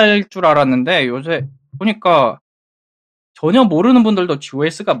붕괴하고 끝날 줄 알았는데, 요새 보니까 전혀 모르는 분들도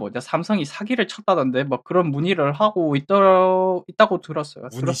GOS가 뭐냐, 삼성이 사기를 쳤다던데 막 그런 문의를 하고 있다고 들었어요.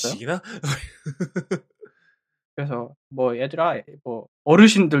 문의식이나? 그래서 뭐 얘들아, 뭐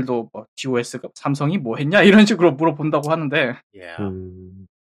어르신들도 뭐 GOS가 삼성이 뭐 했냐 이런 식으로 물어본다고 하는데,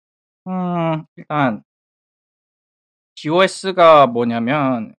 일단 GOS가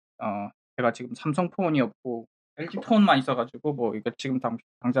뭐냐면, 제가 지금 삼성 폰이 없고 LG 폰만 있어가지고 뭐 이거 지금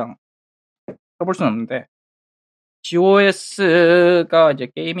당장 써볼 수는 없는데, GOS가 이제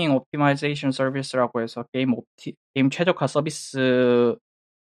게이밍 옵티마이제이션 서비스라고 해서 게임 최적화 서비스예요.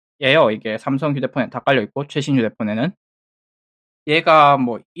 이게 삼성 휴대폰에 다 깔려 있고, 최신 휴대폰에는 얘가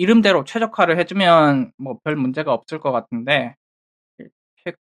뭐 이름대로 최적화를 해주면 뭐 별 문제가 없을 것 같은데,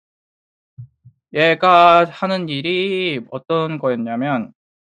 얘가 하는 일이 어떤 거였냐면,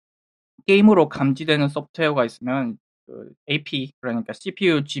 게임으로 감지되는 소프트웨어가 있으면 그 AP, 그러니까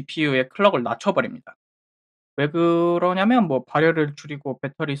CPU, GPU의 클럭을 낮춰버립니다. 왜 그러냐면 뭐 발열을 줄이고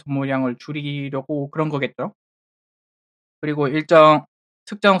배터리 소모량을 줄이려고 그런 거겠죠. 그리고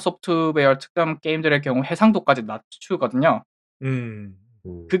특정 소프트웨어, 특정 게임들의 경우 해상도까지 낮추거든요.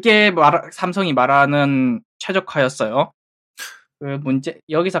 그게 삼성이 말하는 최적화였어요.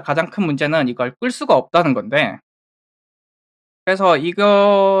 여기서 가장 큰 문제는 이걸 끌 수가 없다는 건데, 그래서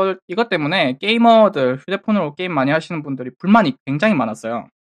이것 때문에 휴대폰으로 게임 많이 하시는 분들이 불만이 굉장히 많았어요.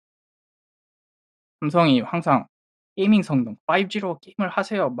 삼성이 항상 게이밍 성능, 5G로 게임을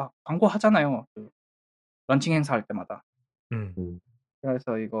하세요 막 광고하잖아요. 런칭 행사할 때마다.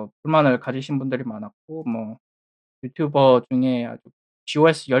 그래서 이거 불만을 가지신 분들이 많았고, 뭐 유튜버 중에 아주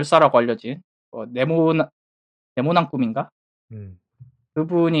GOS 열사라고 알려진 네모난 꿈인가?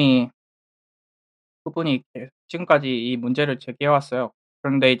 그분이 지금까지 이 문제를 제기해왔어요.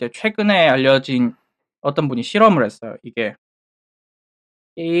 그런데 이제 최근에 알려진 어떤 분이 실험을 했어요. 이게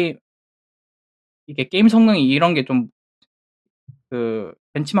게임 성능이 이런 게 좀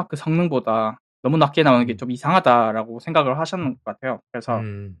벤치마크 성능보다 너무 낮게 나오는 게 좀 이상하다라고 생각을 하셨는 것 같아요. 그래서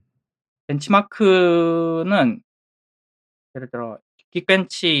벤치마크는 예를 들어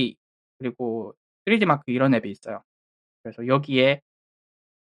긱벤치 그리고 3D 마크 이런 앱이 있어요. 그래서 여기에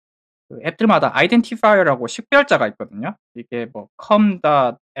앱들마다 아이덴티파이어라고 식별자가 있거든요. 이게 뭐 com,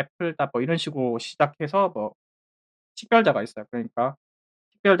 apple, 뭐 이런 식으로 시작해서 뭐 식별자가 있어요. 그러니까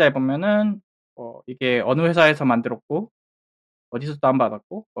식별자에 보면은 이게 어느 회사에서 만들었고 어디서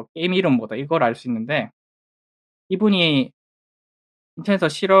다운받았고 게임 이름 뭐다 이걸 알 수 있는데 이분이 인터넷에서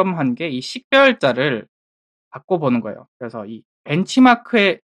실험한 게 이 식별자를 바꿔보는 거예요. 그래서 이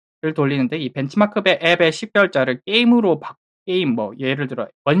벤치마크를 돌리는데 이 벤치마크 앱의 식별자를 게임 뭐 예를 들어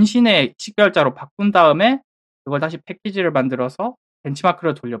원신의 식별자로 바꾼 다음에 그걸 다시 패키지를 만들어서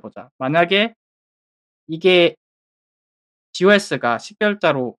벤치마크를 돌려보자. 만약에 이게 GOS가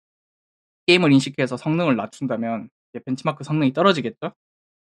식별자로 게임을 인식해서 성능을 낮춘다면 벤치마크 성능이 떨어지겠죠?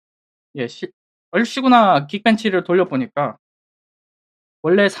 예, 얼씨구나 긱벤치를 돌려보니까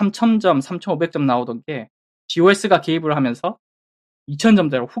원래 3000점, 3500점 나오던 게 GOS가 개입을 하면서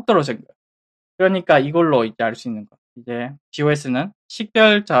 2000점대로 훅 떨어진 거예요. 그러니까 이걸로 이제 알 수 있는 거. 이제 GOS는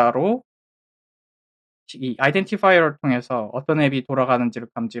식별자로 이 아이덴티파이어를 통해서 어떤 앱이 돌아가는지를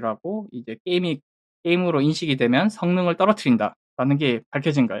감지를 하고 이제 게임으로 인식이 되면 성능을 떨어뜨린다라는 게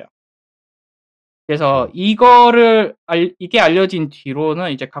밝혀진 거예요. 그래서 이게 알려진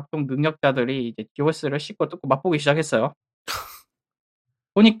뒤로는 이제 각종 능력자들이 이제 GOS를 씹고 뜯고 맛보기 시작했어요.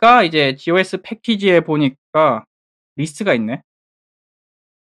 보니까 이제 GOS 패키지에 보니까 리스트가 있네.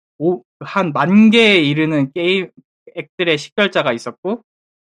 한 10,000개에 이르는 게임 액들의 식별자가 있었고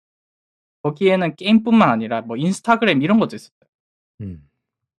거기에는 게임뿐만 아니라 뭐 인스타그램 이런 것도 있었어요.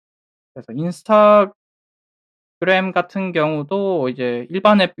 그래서 인스타그램 같은 경우도 이제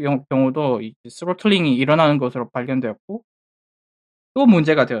일반 앱 경우도 이제 스로틀링이 일어나는 것으로 발견되었고 또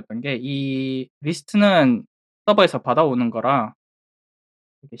문제가 되었던 게 이 리스트는 서버에서 받아오는 거라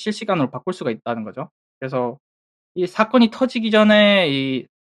실시간으로 바꿀 수가 있다는 거죠. 그래서 이 사건이 터지기 전에 이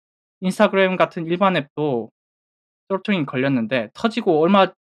인스타그램 같은 일반 앱도 스로틀링이 걸렸는데 터지고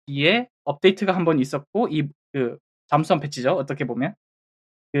얼마 뒤에 업데이트가 한 번 있었고 그 잠수함 패치죠. 어떻게 보면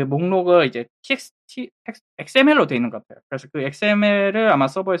그 목록을 이제 XML로 되어 있는 것 같아요. 그래서 그 XML을 아마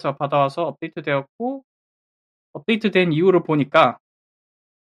서버에서 받아와서 업데이트되었고 업데이트된 이유를 보니까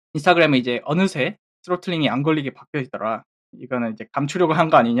인스타그램은 이제 어느새 스로틀링이 안 걸리게 바뀌어 있더라. 이거는 이제 감추려고 한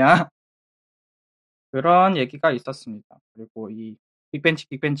거 아니냐. 그런 얘기가 있었습니다. 그리고 이 빅벤치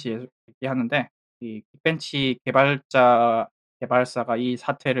얘기하는데 이 빅벤치 개발사가 이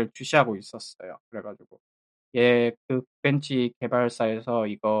사태를 주시하고 있었어요. 그래가지고 그 빅벤치 개발사에서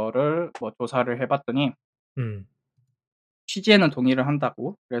이거를 뭐 조사를 해봤더니 취지에는 동의를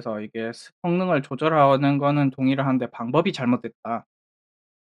한다고. 그래서 이게 성능을 조절하는 거는 동의를 하는데 방법이 잘못됐다.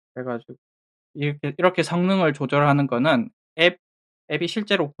 그래가지고 이렇게 성능을 조절하는 거는 앱이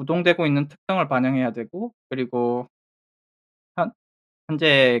실제로 구동되고 있는 특성을 반영해야 되고 그리고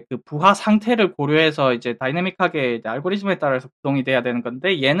현재 그 부하 상태를 고려해서 이제 다이내믹하게 이제 알고리즘에 따라서 구동이 돼야 되는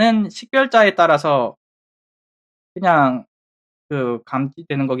건데 얘는 식별자에 따라서 그냥 그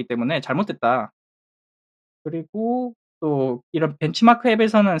감지되는 거기 때문에 잘못됐다. 그리고 또 이런 벤치마크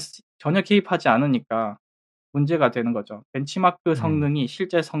앱에서는 전혀 개입하지 않으니까 문제가 되는 거죠. 벤치마크 성능이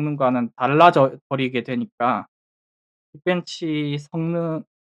실제 성능과는 달라져 버리게 되니까 빅벤치 성능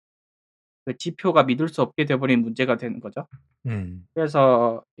그 지표가 믿을 수 없게 되어버린 문제가 되는 거죠.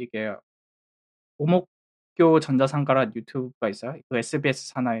 그래서 이게 오목교 전자상가라는 유튜브가 있어요. 그 SBS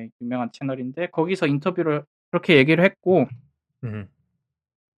산하의 유명한 채널인데 거기서 인터뷰를 그렇게 얘기를 했고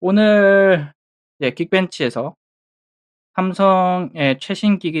오늘 이제 긱벤치에서 삼성의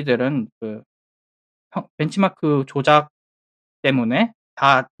최신 기기들은 그 벤치마크 조작 때문에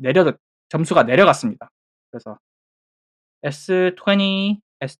다 점수가 내려갔습니다. 그래서 S20,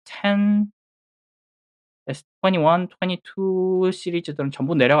 S10, S21, 22 시리즈들은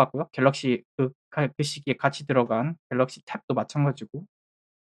전부 내려갔고요. 갤럭시 그 시기에 같이 들어간 갤럭시 탭도 마찬가지고.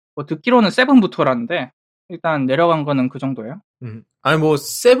 뭐 듣기로는 7부터라는데 일단 내려간 거는 그 정도예요. 아니 뭐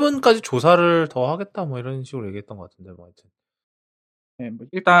 7까지 조사를 더 하겠다 뭐 이런 식으로 얘기했던 것 같은데 뭐 하여튼. 네, 뭐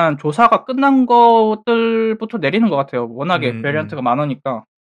일단 조사가 끝난 것들부터 내리는 것 같아요. 워낙에 베리언트가 많으니까.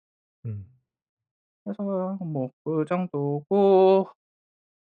 그래서 뭐 그 정도고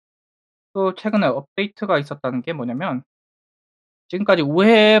또 최근에 업데이트가 있었다는 게 뭐냐면 지금까지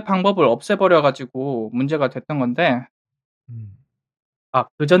우회 방법을 없애버려 가지고 문제가 됐던 건데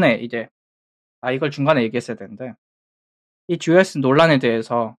그 전에 이제 이걸 중간에 얘기했어야 되는데 이 GOS 논란에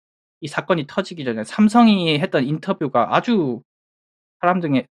대해서 이 사건이 터지기 전에 삼성이 했던 인터뷰가 아주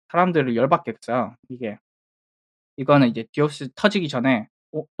사람들을 열받게 했어요. 이거는 이제 GOS 터지기 전에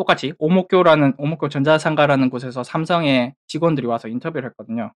똑같이 오목교 전자상가라는 곳에서 삼성의 직원들이 와서 인터뷰를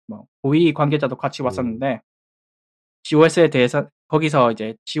했거든요. 뭐 고위 관계자도 같이 왔었는데 GOS에 대해서 거기서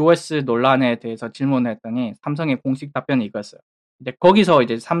이제 GOS 논란에 대해서 질문을 했더니 삼성의 공식 답변이 이거였어요. 이제 거기서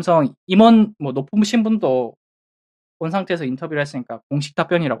이제 삼성 임원 뭐 높으신 분도 본 상태에서 인터뷰를 했으니까 공식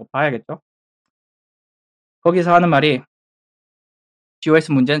답변이라고 봐야겠죠. 거기서 하는 말이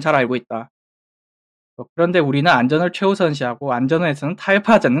GOS 문제는 잘 알고 있다. 그런데 우리는 안전을 최우선시하고 안전에서는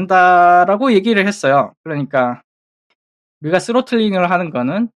타협하지 않는다라고 얘기를 했어요. 그러니까 우리가 스로틀링을 하는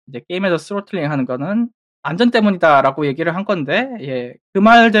거는 이제 게임에서 스로틀링 하는 거는 안전 때문이다라고 얘기를 한 건데 예, 그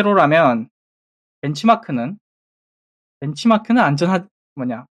말대로라면 벤치마크는 안전하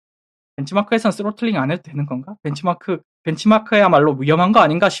뭐냐 벤치마크에서는 스로틀링 안 해도 되는 건가? 벤치마크야말로 위험한 거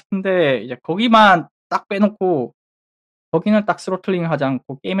아닌가 싶은데 이제 거기만 딱 빼놓고 거기는 딱 스로틀링을 하지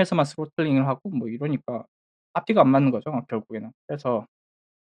않고 게임에서만 스로틀링을 하고 뭐 이러니까 앞뒤가 안 맞는 거죠 결국에는. 그래서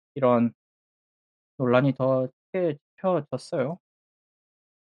이런 논란이 더 크게 펴졌어요.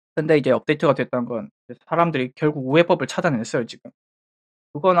 근데 이제 업데이트가 됐다는 건 사람들이 결국 우회법을 찾아냈어요 지금.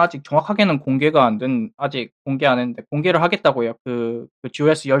 그건 아직 정확하게는 공개가 안 된, 아직 공개 안 했는데 공개를 하겠다고요. 그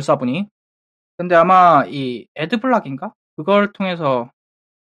GOS 열사분이. 근데 아마 이 애드블락인가? 그걸 통해서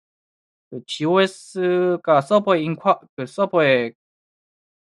그 GOS가 서버에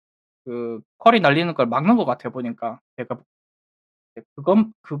그 쿼리 날리는 걸 막는 것 같아 보니까 제가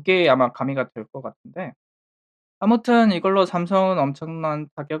그게 아마 가미가 될 것 같은데 아무튼 이걸로 삼성은 엄청난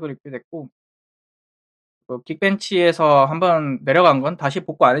타격을 입게 됐고 그 긱벤치에서 한번 내려간 건 다시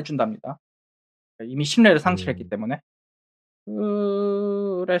복구 안 해준답니다. 이미 신뢰를 상실했기 때문에.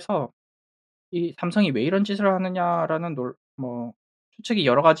 그래서 이 삼성이 왜 이런 짓을 하느냐라는 추측이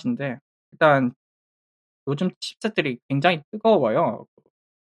여러 가지인데 일단 요즘 칩셋들이 굉장히 뜨거워요.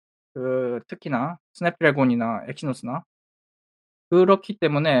 특히나 스냅드래곤이나 엑시노스나 그렇기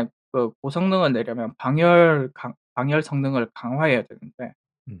때문에 그 고성능을 내려면 방열 성능을 강화해야 되는데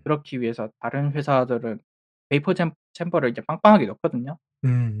그렇기 위해서 다른 회사들은 베이퍼 챔버를 이제 빵빵하게 넣거든요.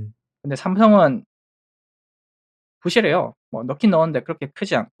 근데 삼성은 부실해요. 뭐 넣긴 넣었는데 그렇게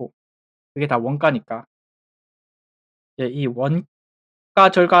크지 않고 그게 다 원가니까 이제 이 원가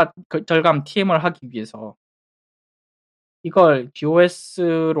절감 TM을 하기 위해서 이걸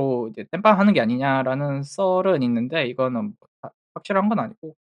GOS로 이제 땜빵하는 게 아니냐라는 썰은 있는데 이거는 확실한 건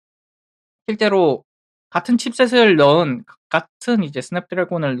아니고 실제로 같은 칩셋을 넣은 같은 이제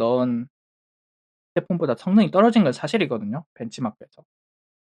스냅드래곤을 넣은 휴대폰보다 성능이 떨어진 건 사실이거든요. 벤치마크에서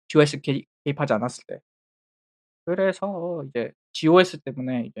GOS 개입하지 않았을 때. 그래서 이제 GOS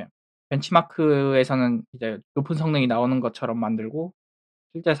때문에 이제 벤치마크에서는 이제 높은 성능이 나오는 것처럼 만들고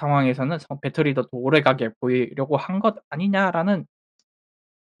실제 상황에서는 배터리도 더 오래가게 보이려고 한 것 아니냐라는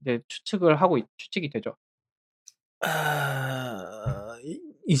이제 추측이 되죠.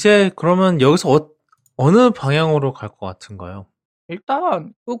 이제 그러면 여기서 어느 방향으로 갈 것 같은가요?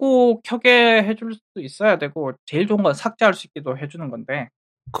 일단 끄고 켜게 해줄 수 있어야 되고 제일 좋은 건 삭제할 수 있기도 해주는 건데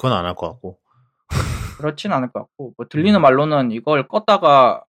그건 안 할 것 같고. 그렇진 않을 것 같고 뭐 들리는 말로는 이걸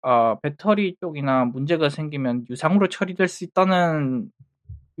껐다가 배터리 쪽이나 문제가 생기면 유상으로 처리될 수 있다는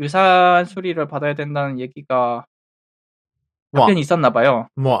유산 수리를 받아야 된다는 얘기가 답변이 있었나 봐요.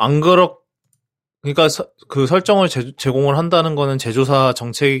 그러니까 그 설정을 제공을 한다는 거는 제조사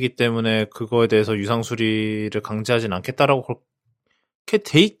정책이기 때문에 그거에 대해서 유상 수리를 강제하진 않겠다라고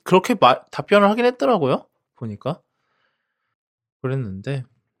그렇게 답변을 하긴 했더라고요. 보니까. 그랬는데.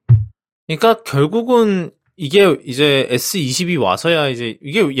 그러니까 결국은 이게 이제 S22 와서야 이제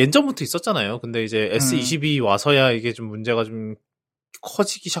이게 예전부터 있었잖아요. 근데 이제 S22 와서야 이게 좀 문제가 좀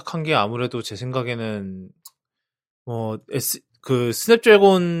커지기 시작한 게 아무래도 제 생각에는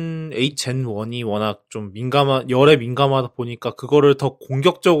스냅드래곤 8 젠 1이 워낙 좀 열에 민감하다 보니까 그거를 더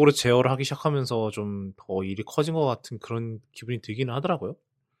공격적으로 제어를 하기 시작하면서 좀 더 일이 커진 것 같은 그런 기분이 들기는 하더라고요.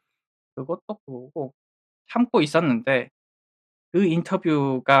 그것도 그거고 참고 있었는데 그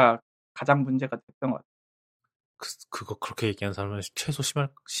인터뷰가 가장 문제가 됐던 것 같아요. 그거 그렇게 얘기하는 사람은 최소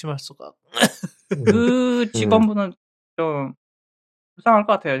심할 수가. 그 직원분은 좀 불쌍할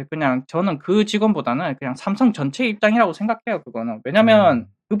것 같아요. 그냥 저는 그 직원보다는 그냥 삼성 전체 입장이라고 생각해요. 그거는 왜냐면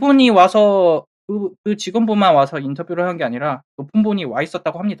그분이 와서 그 직원분만 와서 인터뷰를 한 게 아니라 높은 분이 와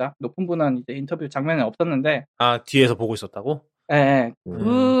있었다고 합니다. 높은 분은 이제 인터뷰 장면에 없었는데 뒤에서 보고 있었다고? 예,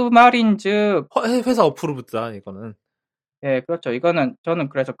 그 말인즉 회사 어프로브다 이거는. 예, 그렇죠. 이거는 저는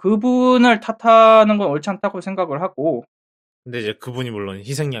그래서 그분을 탓하는 건 옳지 않다고 생각을 하고 근데 이제 그분이 물론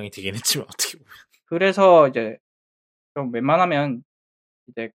희생양이 되긴 했지만 어떻게 보면 그래서 이제 좀 웬만하면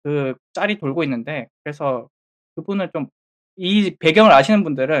이제 그 짤이 돌고 있는데 그래서 그분을 좀 이 배경을 아시는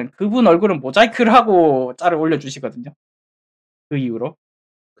분들은 그분 얼굴은 모자이크를 하고 짤을 올려주시거든요. 그 이후로.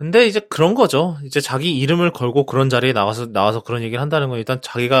 근데 이제 그런 거죠. 이제 자기 이름을 걸고 그런 자리에 나와서 그런 얘기를 한다는 건 일단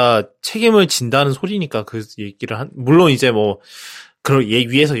자기가 책임을 진다는 소리니까 그 얘기를 물론 이제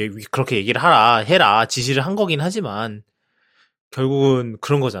위에서 그렇게 얘기를 해라 지시를 한 거긴 하지만 결국은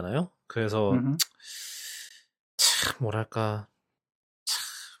그런 거잖아요. 그래서 참 뭐랄까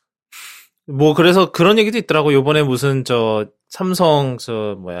그래서 그런 얘기도 있더라고. 요번에 무슨 삼성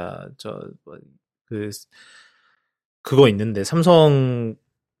그거 있는데, 삼성,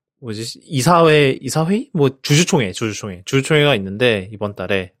 이사회? 뭐, 주주총회가 있는데, 이번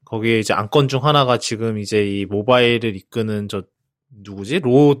달에. 거기에 이제 안건 중 하나가 지금 이제 이 모바일을 이끄는 누구지?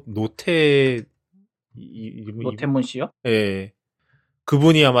 노태문 씨요? 예.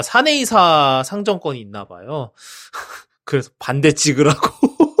 그분이 아마 사내이사 상정권이 있나 봐요. 그래서 반대 찍으라고.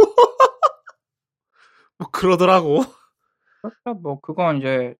 뭐 그러더라고. 그렇죠. 뭐 그건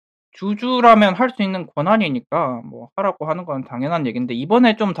이제 주주라면 할 수 있는 권한이니까 뭐 하라고 하는 건 당연한 얘기인데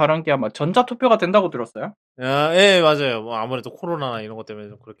이번에 좀 다른 게 아마 전자투표가 된다고 들었어요. 예, 맞아요. 뭐 아무래도 코로나나 이런 것 때문에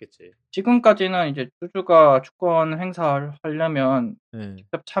좀 그렇겠지. 지금까지는 이제 주주가 주권 행사를 하려면 예.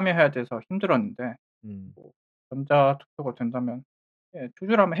 직접 참여해야 돼서 힘들었는데 뭐 전자투표가 된다면 예,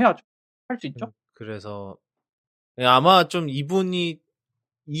 주주라면 해야죠. 할 수 있죠. 그래서 아마 좀 이분이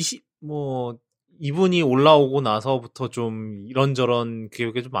올라오고 나서부터 좀 이런저런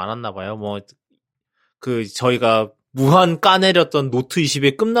기억이 좀 많았나 봐요. 뭐 저희가 무한 까내렸던 노트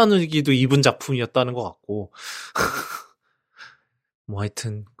 20의 끝나누기도 이분 작품이었다는 것 같고. 뭐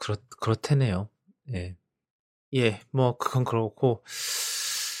하여튼 그렇다네요. 예. 예, 뭐 그건 그렇고.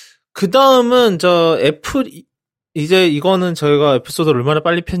 그다음은 이제 이거는 저희가 에피소드를 얼마나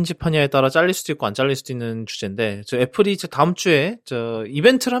빨리 편집하냐에 따라 잘릴 수도 있고 안 잘릴 수도 있는 주제인데, 애플이 다음 주에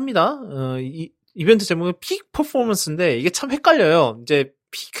이벤트를 합니다. 이벤트 제목은 픽 퍼포먼스인데 이게 참 헷갈려요. 이제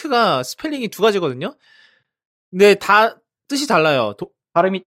피크가 스펠링이 두 가지거든요. 근데 다 뜻이 달라요.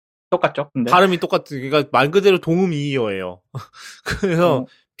 발음이 똑같죠. 근데 발음이 똑같은, 그러니까 말 그대로 동음이어예요. 그래서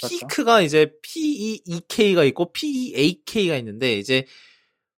그렇죠. 피크가 이제 PEEK가 있고 PEAK가 있는데, 이제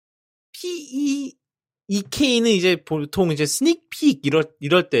PEEK는 이제 보통 이제 스닉픽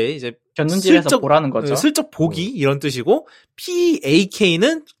이럴 때 이제 전문지에서 보라는 거죠. 슬쩍 보기 이런 뜻이고,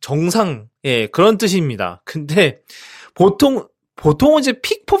 PAK는 정상, 예, 그런 뜻입니다. 근데 보통은 이제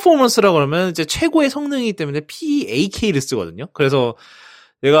픽 퍼포먼스라고 그러면 이제 최고의 성능이기 때문에 PAK를 쓰거든요. 그래서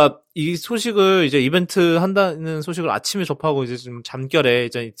내가 이 소식을 이제 이벤트 한다는 소식을 아침에 접하고 이제 좀 잠결에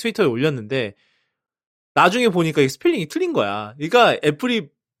이제 트위터에 올렸는데, 나중에 보니까 이 스펠링이 틀린 거야. 그러니까 애플이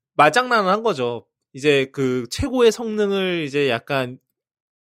말장난을 한 거죠. 이제 그 최고의 성능을 이제 약간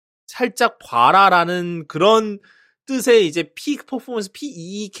살짝 봐라라는 그런 뜻의 이제 픽 퍼포먼스,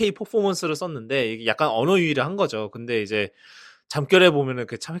 PEK 퍼포먼스를 썼는데, 이게 약간 언어 유희를 한 거죠. 근데 이제 잠결에 보면은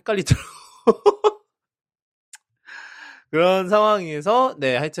그게 참 헷갈리더라고. 그런 상황에서,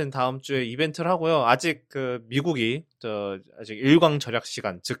 네, 하여튼 다음 주에 이벤트를 하고요. 아직 미국이 아직 일광 절약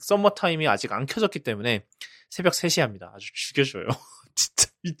시간, 즉 썸머 타임이 아직 안 켜졌기 때문에 새벽 3시에 합니다. 아주 죽여줘요. 진짜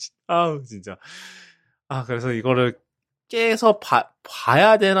아우 진짜. 그래서 이거를 깨서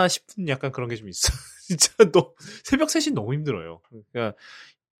봐야 되나 싶은 약간 그런 게 좀 있어. 진짜 새벽 3시 너무 힘들어요. 그러니까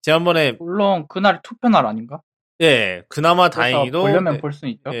지난번에, 물론 그날이 투표날 아닌가? 예, 그나마 다행히도 보려면 볼 수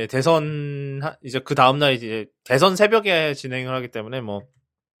있죠. 예, 이제 그 다음날 이제 대선 새벽에 진행을 하기 때문에 뭐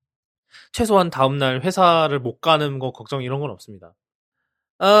최소한 다음날 회사를 못 가는 거 걱정 이런 건 없습니다.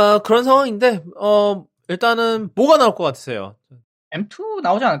 그런 상황인데, 일단은 뭐가 나올 것 같으세요? M2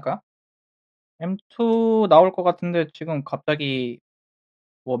 나오지 않을까요? M2 나올 것 같은데 지금 갑자기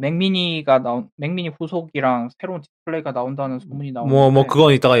뭐 맥미니 후속이랑 새로운 디스플레이가 나온다는 소문이 나오는데, 뭐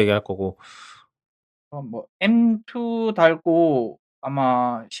그건 이따가 얘기할 거고. 뭐 M2 달고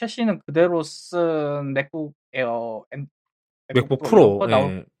아마 셰시는 그대로 쓴 맥북 에어, 맥북 프로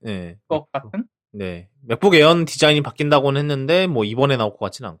나올 예, 것 같은? 네, 맥북 에어는 디자인이 바뀐다고는 했는데 뭐 이번에 나올 것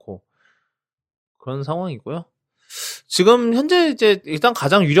같지는 않고 그런 상황이고요. 지금 현재 이제 일단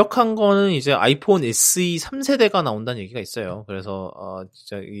가장 유력한 거는 이제 아이폰 SE 3세대가 나온다는 얘기가 있어요. 그래서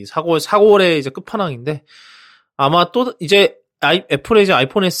진짜 이 4월의 이제 끝판왕인데, 아마 또 이제 애플의 이제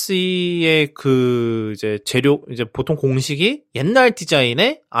아이폰 SE의 이제 재료, 이제 보통 공식이 옛날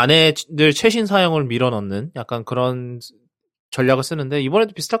디자인에 안에 늘 최신 사양을 밀어넣는 약간 그런 전략을 쓰는데,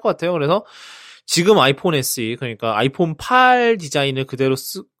 이번에도 비슷할 것 같아요. 그래서 지금 아이폰 SE, 그러니까 아이폰 8 디자인을 그대로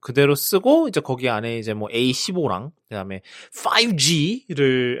쓰고, 이제 거기 안에 이제 뭐 A15랑, 그 다음에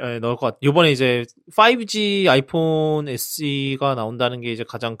 5G를 넣을 것 같아요. 이번에 이제 5G 아이폰 SE가 나온다는 게 이제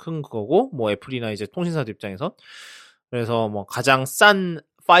가장 큰 그거고, 뭐 애플이나 이제 통신사들 입장에서. 그래서 뭐 가장 싼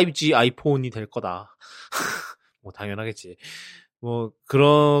 5G 아이폰이 될 거다. 뭐 당연하겠지. 뭐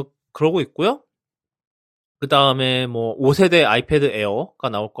그러고 있고요. 그 다음에 뭐 5세대 아이패드 에어가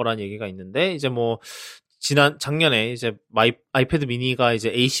나올 거란 얘기가 있는데, 이제 뭐 작년에 이제 아이패드 미니가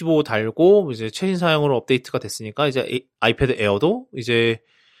이제 A15 달고 이제 최신 사양으로 업데이트가 됐으니까 이제 아이패드 에어도 이제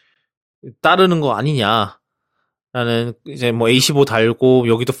따르는 거 아니냐라는, 이제 뭐 A15 달고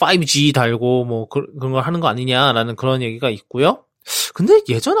여기도 5G 달고 뭐 그런 걸 하는 거 아니냐라는 그런 얘기가 있고요. 근데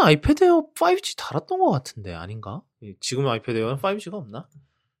예전에 아이패드 에어 5G 달았던 것 같은데 아닌가? 지금 아이패드 에어는 5G가 없나?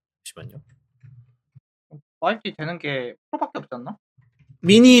 잠시만요. 5G 되는 게 프로밖에 없지 않나?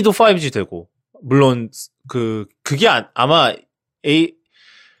 미니도 5G 되고, 물론, 그게 아마,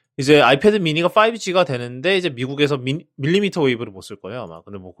 이제 아이패드 미니가 5G가 되는데, 이제 미국에서 밀리미터 웨이브를 못 쓸 거예요, 아마.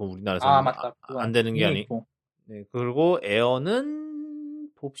 근데 뭐, 우리나라에서는 맞다. 안 되는 게 아니. 미니2. 네, 그리고 에어는,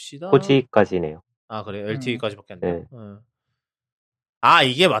 봅시다. 4G까지네요. 그래. LTE까지밖에 안 돼요? 네.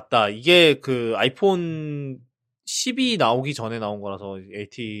 이게 맞다. 이게 아이폰 10이 나오기 전에 나온 거라서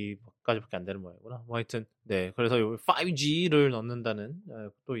LTE까지밖에 안 되는 모양이구나. 뭐 하여튼, 네. 그래서 5G를 넣는다는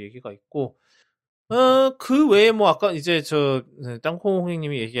또 얘기가 있고, 그 외에 뭐 아까 이제 땅콩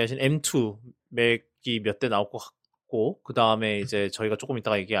형님이 얘기하신 M2 맥이 몇 대 나올 것 같고, 그 다음에 이제 저희가 조금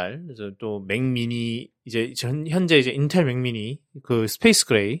이따가 얘기할 또 맥 미니, 이제 현재 이제 인텔 맥 미니, 스페이스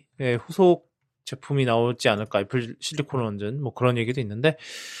그레이의 후속 제품이 나오지 않을까, 애플 실리콘 원전, 뭐 그런 얘기도 있는데,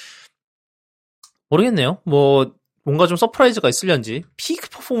 모르겠네요. 뭐, 뭔가 좀 서프라이즈가 있을련지, 피크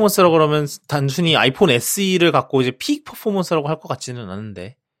퍼포먼스라고 그러면 단순히 아이폰 SE를 갖고 이제 피크 퍼포먼스라고 할 것 같지는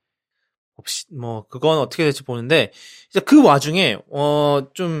않은데, 뭐, 그건 어떻게 될지 보는데, 이제 그 와중에,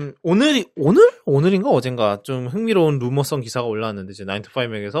 좀, 오늘인가 어젠가 좀 흥미로운 루머성 기사가 올라왔는데, 이제 9to5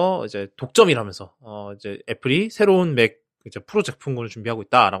 맥에서 이제 독점이라면서, 이제 애플이 새로운 맥, 이제 프로 제품군을 준비하고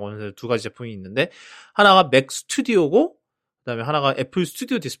있다라고 하는 두 가지 제품이 있는데, 하나가 맥 스튜디오고, 그 다음에 하나가 애플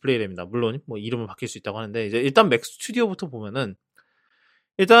스튜디오 디스플레이랍니다. 물론, 뭐, 이름은 바뀔 수 있다고 하는데, 이제 일단 맥 스튜디오부터 보면은,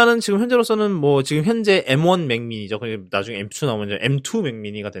 일단은 지금 현재로서는 뭐 지금 현재 M1 맥미니죠. 그리고 나중에 M2 나오면 이제 M2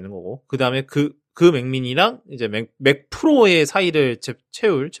 맥미니가 되는 거고. 그 다음에 그 맥미니랑 이제 맥 프로의 사이를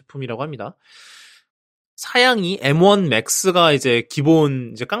채울 제품이라고 합니다. 사양이 M1 Max가 이제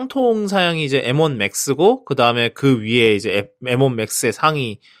기본 이제 깡통 사양이 이제 M1 Max고 그 다음에 그 위에 이제 M1 Max의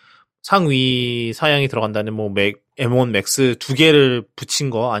상위 사양이 들어간다는 뭐 M1 Max 2개를 붙인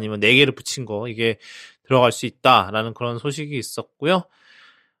거 아니면 4개를 붙인 거 이게 들어갈 수 있다라는 그런 소식이 있었고요.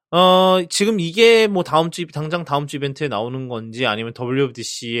 지금 이게 뭐 당장 다음 주 이벤트에 나오는 건지 아니면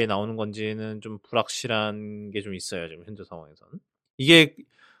WWDC에 나오는 건지는 좀 불확실한 게 좀 있어요. 지금 현재 상황에서는.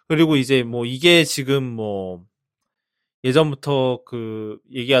 그리고 이제 뭐 이게 지금 뭐 예전부터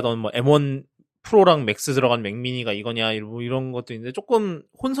얘기하던 뭐 M1 프로랑 맥스 들어간 맥미니가 이거냐 뭐 이런 것도 있는데 조금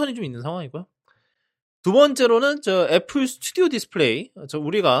혼선이 좀 있는 상황이고요. 두 번째로는 애플 스튜디오 디스플레이.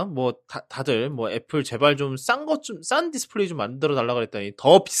 우리가 뭐 다들 뭐 애플 제발 좀 싼 디스플레이 좀 만들어 달라 그랬더니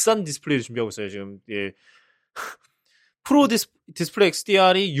더 비싼 디스플레이를 준비하고 있어요, 지금. 예. 프로 디스플레이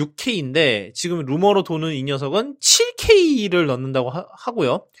XDR이 6K인데 지금 루머로 도는 이 녀석은 7K를 넣는다고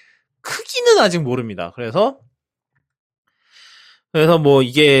하고요. 크기는 아직 모릅니다. 그래서 뭐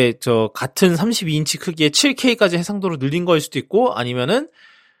이게 같은 32인치 크기의 7K까지 해상도로 늘린 거일 수도 있고 아니면은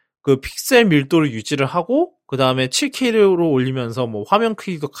픽셀 밀도를 유지를 하고 그 다음에 7K로 올리면서 뭐 화면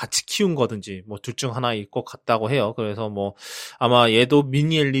크기도 같이 키운 거든지 뭐 둘 중 하나일 것 같다고 해요. 그래서 뭐 아마 얘도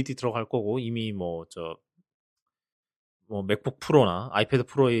미니 LED 들어갈 거고 이미 뭐 맥북 프로나 아이패드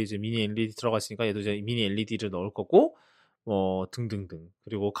프로에 이제 미니 LED 들어갔으니까 얘도 이제 미니 LED를 넣을 거고 뭐 등등등.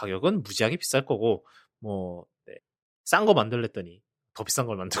 그리고 가격은 무지하게 비쌀 거고 뭐 네. 싼 거 만들랬더니 더 비싼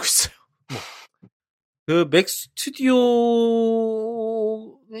걸 만들고 있어요. 맥 스튜디오는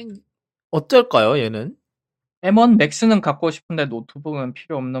어떨까요, 얘는? M1 Max는 갖고 싶은데 노트북은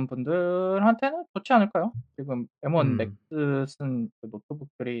필요 없는 분들한테는 좋지 않을까요? 지금 M1 Max 쓴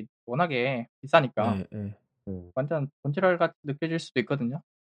노트북들이 워낙에 비싸니까 네. 완전 본질할 같이 느껴질 수도 있거든요.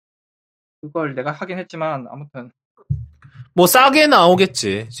 그걸 내가 하긴 했지만 아무튼 뭐 싸게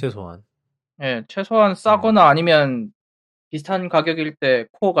나오겠지 최소한. 예, 최소한 싸거나 아니면 비슷한 가격일 때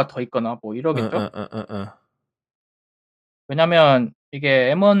코어가 더 있거나 뭐 이러겠죠? 왜냐면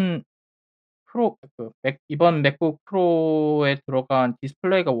이게 M1 프로 이번 맥북 프로에 들어간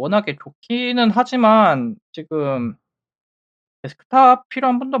디스플레이가 워낙에 좋기는 하지만 지금 데스크탑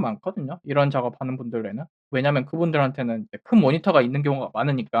필요한 분도 많거든요. 이런 작업하는 분들에는. 왜냐면 그분들한테는 큰 모니터가 있는 경우가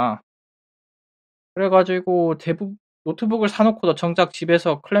많으니까. 그래가지고 노트북을 사놓고도 정작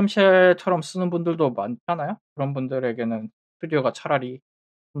집에서 클램쉘처럼 쓰는 분들도 많잖아요. 그런 분들에게는 스튜디오가 차라리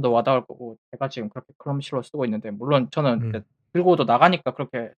좀 더 와닿을 거고 제가 지금 그렇게 클램쉘로 쓰고 있는데 물론 저는 들고도 나가니까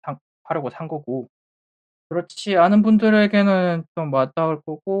그렇게 하려고 산 거고 그렇지 않은 분들에게는 좀 와닿을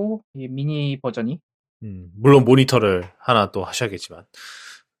거고 이 미니 버전이 물론 모니터를 하나 또 하셔야겠지만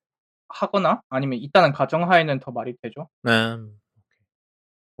하거나 아니면 있다는 가정하에는 더 말이 되죠. 네.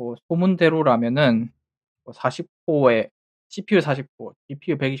 뭐 소문대로라면은 40코어에 CPU 40코어,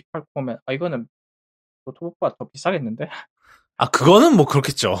 GPU 128코어면 이거는 노트북보다 더 비싸겠는데? 그거는 뭐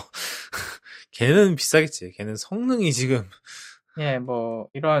그렇겠죠. 걔는 비싸겠지. 걔는 성능이 지금 예, 뭐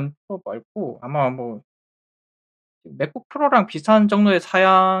이런 프로 말고 아마 뭐 맥북 프로랑 비슷한 정도의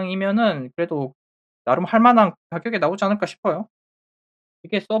사양이면은 그래도 나름 할 만한 가격에 나오지 않을까 싶어요.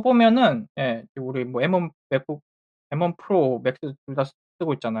 이게 써보면은, 예, 우리 뭐 M1 맥북, M1 프로, 맥스 둘 다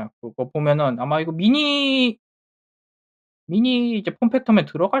쓰고 있잖아요. 그거 보면은 아마 이거 미니 이제 폼팩터에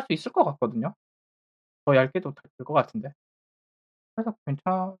들어갈 수 있을 것 같거든요. 더 얇게도 될 것 같은데. 그래서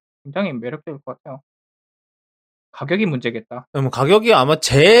굉장히 매력적일 것 같아요. 가격이 문제겠다. 가격이 아마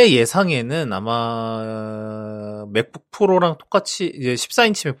제 예상에는 아마 맥북 프로랑 똑같이 이제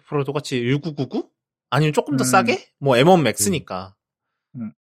 14인치 맥북 프로 똑같이 1999? 아니면 조금 더 싸게? 뭐 M1 맥스니까.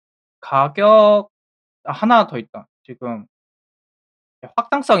 가격 하나 더 있다. 지금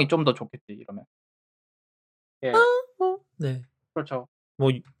확장성이 좀 더 좋겠지 이러면. 예. 네. 그렇죠.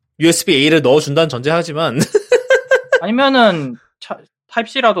 뭐 USB-A를 넣어준다는 전제하지만 아니면은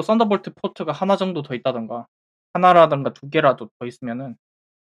타입C라도 썬더볼트 포트가 하나 정도 더 있다던가 하나라던가 두 개라도 더 있으면은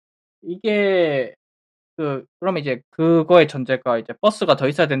이게 그러면 이제 그거의 전제가 이제 버스가 더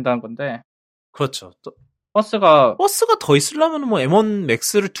있어야 된다는 건데. 그렇죠. 버스가 더 있으려면 뭐 M1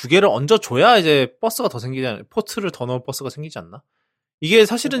 맥스를 두 개를 얹어줘야 이제 버스가 더 생기지 않나? 포트를 더 넣을 버스가 생기지 않나? 이게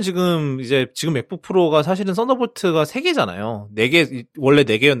사실은 지금 맥북 프로가 사실은 썬더볼트가 3개잖아요. 4개, 원래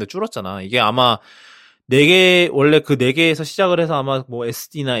 4개였는데 줄었잖아. 이게 아마 4개, 원래 그 4개에서 시작을 해서 아마 뭐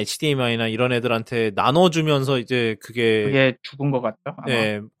SD나 HDMI나 이런 애들한테 나눠주면서 이제 그게 죽은 것 같죠? 아마.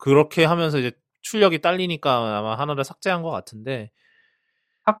 네, 그렇게 하면서 이제 출력이 딸리니까 아마 하나를 삭제한 것 같은데.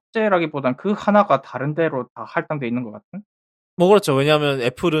 삭제라기보단 그 하나가 다른 데로 다 할당돼 있는 것 같은? 뭐 그렇죠. 왜냐하면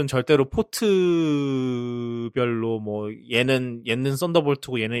애플은 절대로 포트별로 뭐 얘는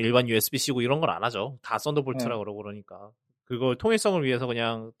썬더볼트고 얘는 일반 USB-C고 이런 걸 안 하죠. 다 썬더볼트라 그러니까 그걸 통일성을 위해서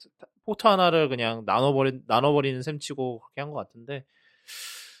그냥 포트 하나를 그냥 나눠버리는 셈치고 그렇게 한 것 같은데,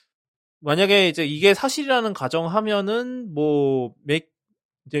 만약에 이제 이게 사실이라는 가정하면은 뭐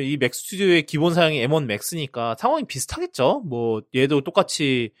이제 이 맥 스튜디오의 기본 사양이 M1 맥스니까 상황이 비슷하겠죠. 뭐 얘도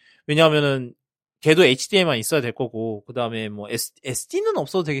똑같이, 왜냐하면은 걔도 HDMI 있어야 될 거고, 그 다음에 뭐 SD는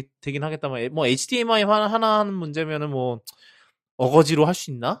없어도 되긴 하겠다만, 뭐 HDMI 하나 하는 문제면은 뭐 어거지로 할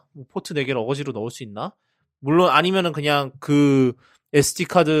수 있나? 뭐 포트 4개를 어거지로 넣을 수 있나? 물론 아니면은 그냥 그 SD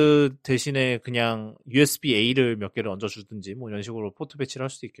카드 대신에 그냥 USB-A를 몇 개를 얹어주든지 뭐 이런 식으로 포트 배치를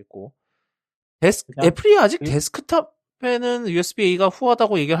할 수도 있겠고. 애플이 아직 데스크탑에는 USB-A가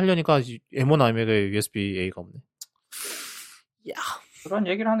후하다고 얘기하려니까 M1 iMac에 USB-A가 없네. 야. 그런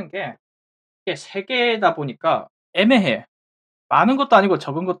얘기를 하는 게 이게 3개다 보니까 애매해. 많은 것도 아니고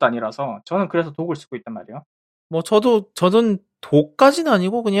적은 것도 아니라서 저는 그래서 독을 쓰고 있단 말이에요. 뭐 저는 독까지는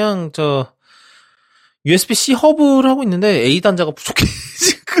아니고 그냥 USB-C 허브를 하고 있는데 A 단자가 부족해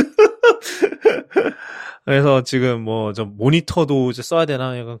지금. 그래서 지금 뭐 모니터도 이제 써야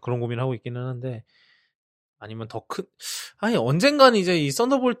되나 약간 그런 고민을 하고 있기는 한데, 아니면 언젠간 이제 이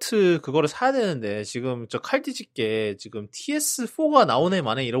썬더볼트 그거를 사야 되는데, 지금 칼 뒤집게 지금 TS4가 나오네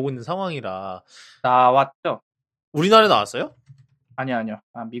마네 이러고 있는 상황이라. 나왔죠? 우리나라에 나왔어요? 아니요.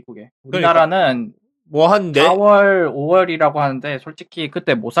 미국에. 우리나라는 뭐 한 4월, 5월이라고 하는데 솔직히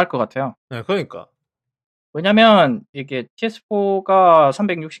그때 못 살 것 같아요. 네, 그러니까. 왜냐면 이게 TS4가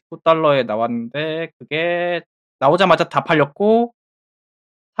 $369에 나왔는데 그게 나오자마자 다 팔렸고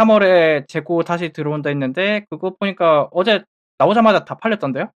 3월에 재고 다시 들어온다 했는데 그거 보니까 어제 나오자마자 다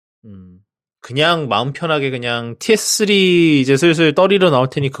팔렸던데요? 그냥 마음 편하게 그냥 TS3 이제 슬슬 떨이로 나올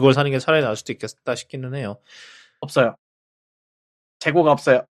테니 그걸 사는 게 차라리 나을 수도 있겠다 싶기는 해요. 없어요. 재고가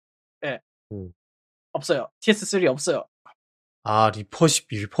없어요. 네. 없어요. TS3 없어요.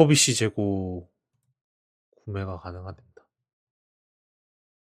 리퍼비시 재고 구매가 가능하답니다.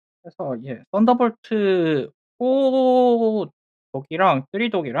 그래서 썬더볼트 4 독이랑 3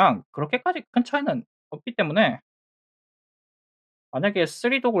 독이랑 그렇게까지 큰 차이는 없기 때문에 만약에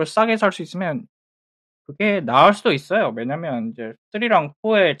 3 독을 싸게 살 수 있으면 그게 나을 수도 있어요. 왜냐면 이제 3랑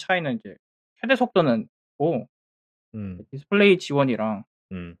 4의 차이는 이제 최대 속도는 있고 디스플레이 지원이랑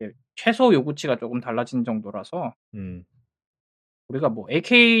최소 요구치가 조금 달라진 정도라서 우리가 뭐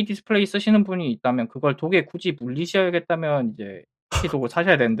AK 디스플레이 쓰시는 분이 있다면 그걸 독에 굳이 물리셔야겠다면 이제 AK 독을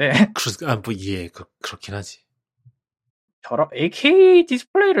사셔야 되는데 그렇긴 하지. AK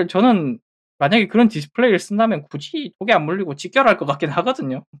디스플레이를 저는 만약에 그런 디스플레이를 쓴다면 굳이 독에 안 물리고 직결할 것 같긴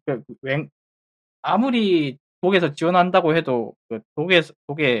하거든요. 아무리 독에서 지원한다고 해도 독에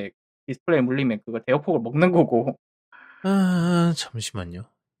디스플레이 물리면 그거 대역폭을 먹는 거고. 잠시만요.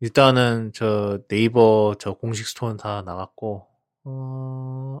 일단은 네이버 공식 스토어는 다 나갔고,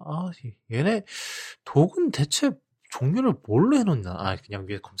 얘네 독은 대체 종류를 뭘로 해놓나? 그냥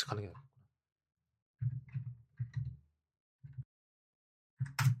위에 검색하는 게 아니라.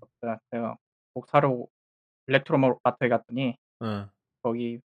 제가 독 사러 일렉트로 마트에 갔더니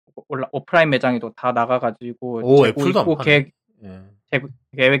거기 오프라인 매장에도 다 나가가지고 재고 애플도 있고 안 파네.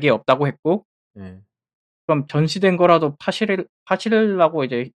 계획이 없다고 했고 그럼 전시된 거라도 파시라고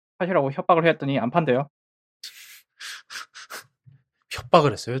협박을 했더니 안 판대요.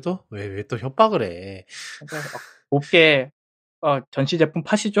 협박을 했어요, 또? 왜 또 협박을 해? 곱게 전시 제품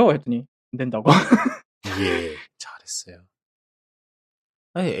파시죠? 했더니 안 된다고. 예, 잘했어요.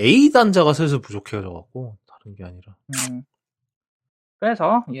 아니, A 단자가 슬슬 부족해져갖고 다른 게 아니라.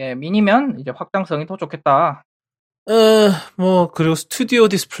 그래서 미니면 이제 확장성이 더 좋겠다. 뭐 그리고 스튜디오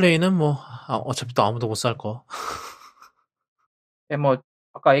디스플레이는 뭐 어차피 또 아무도 못 살 거. 뭐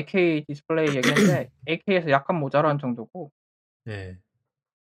아까 AK 디스플레이 얘기했는데 AK에서 약간 모자란 정도고. 네.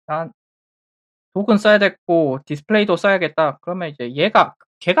 난 독은 써야 됐고 디스플레이도 써야겠다. 그러면 이제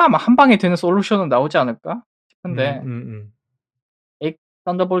걔가 아마 한 방에 되는 솔루션은 나오지 않을까 싶은데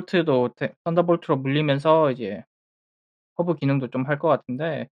썬더볼트로 물리면서 이제 허브 기능도 좀 할 것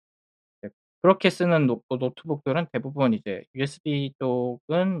같은데 그렇게 쓰는 노트북들은 대부분 이제 USB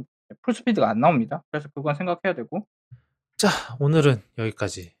쪽은 풀스피드가 안 나옵니다. 그래서 그건 생각해야 되고. 자, 오늘은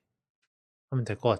여기까지 하면 될 것 같아요.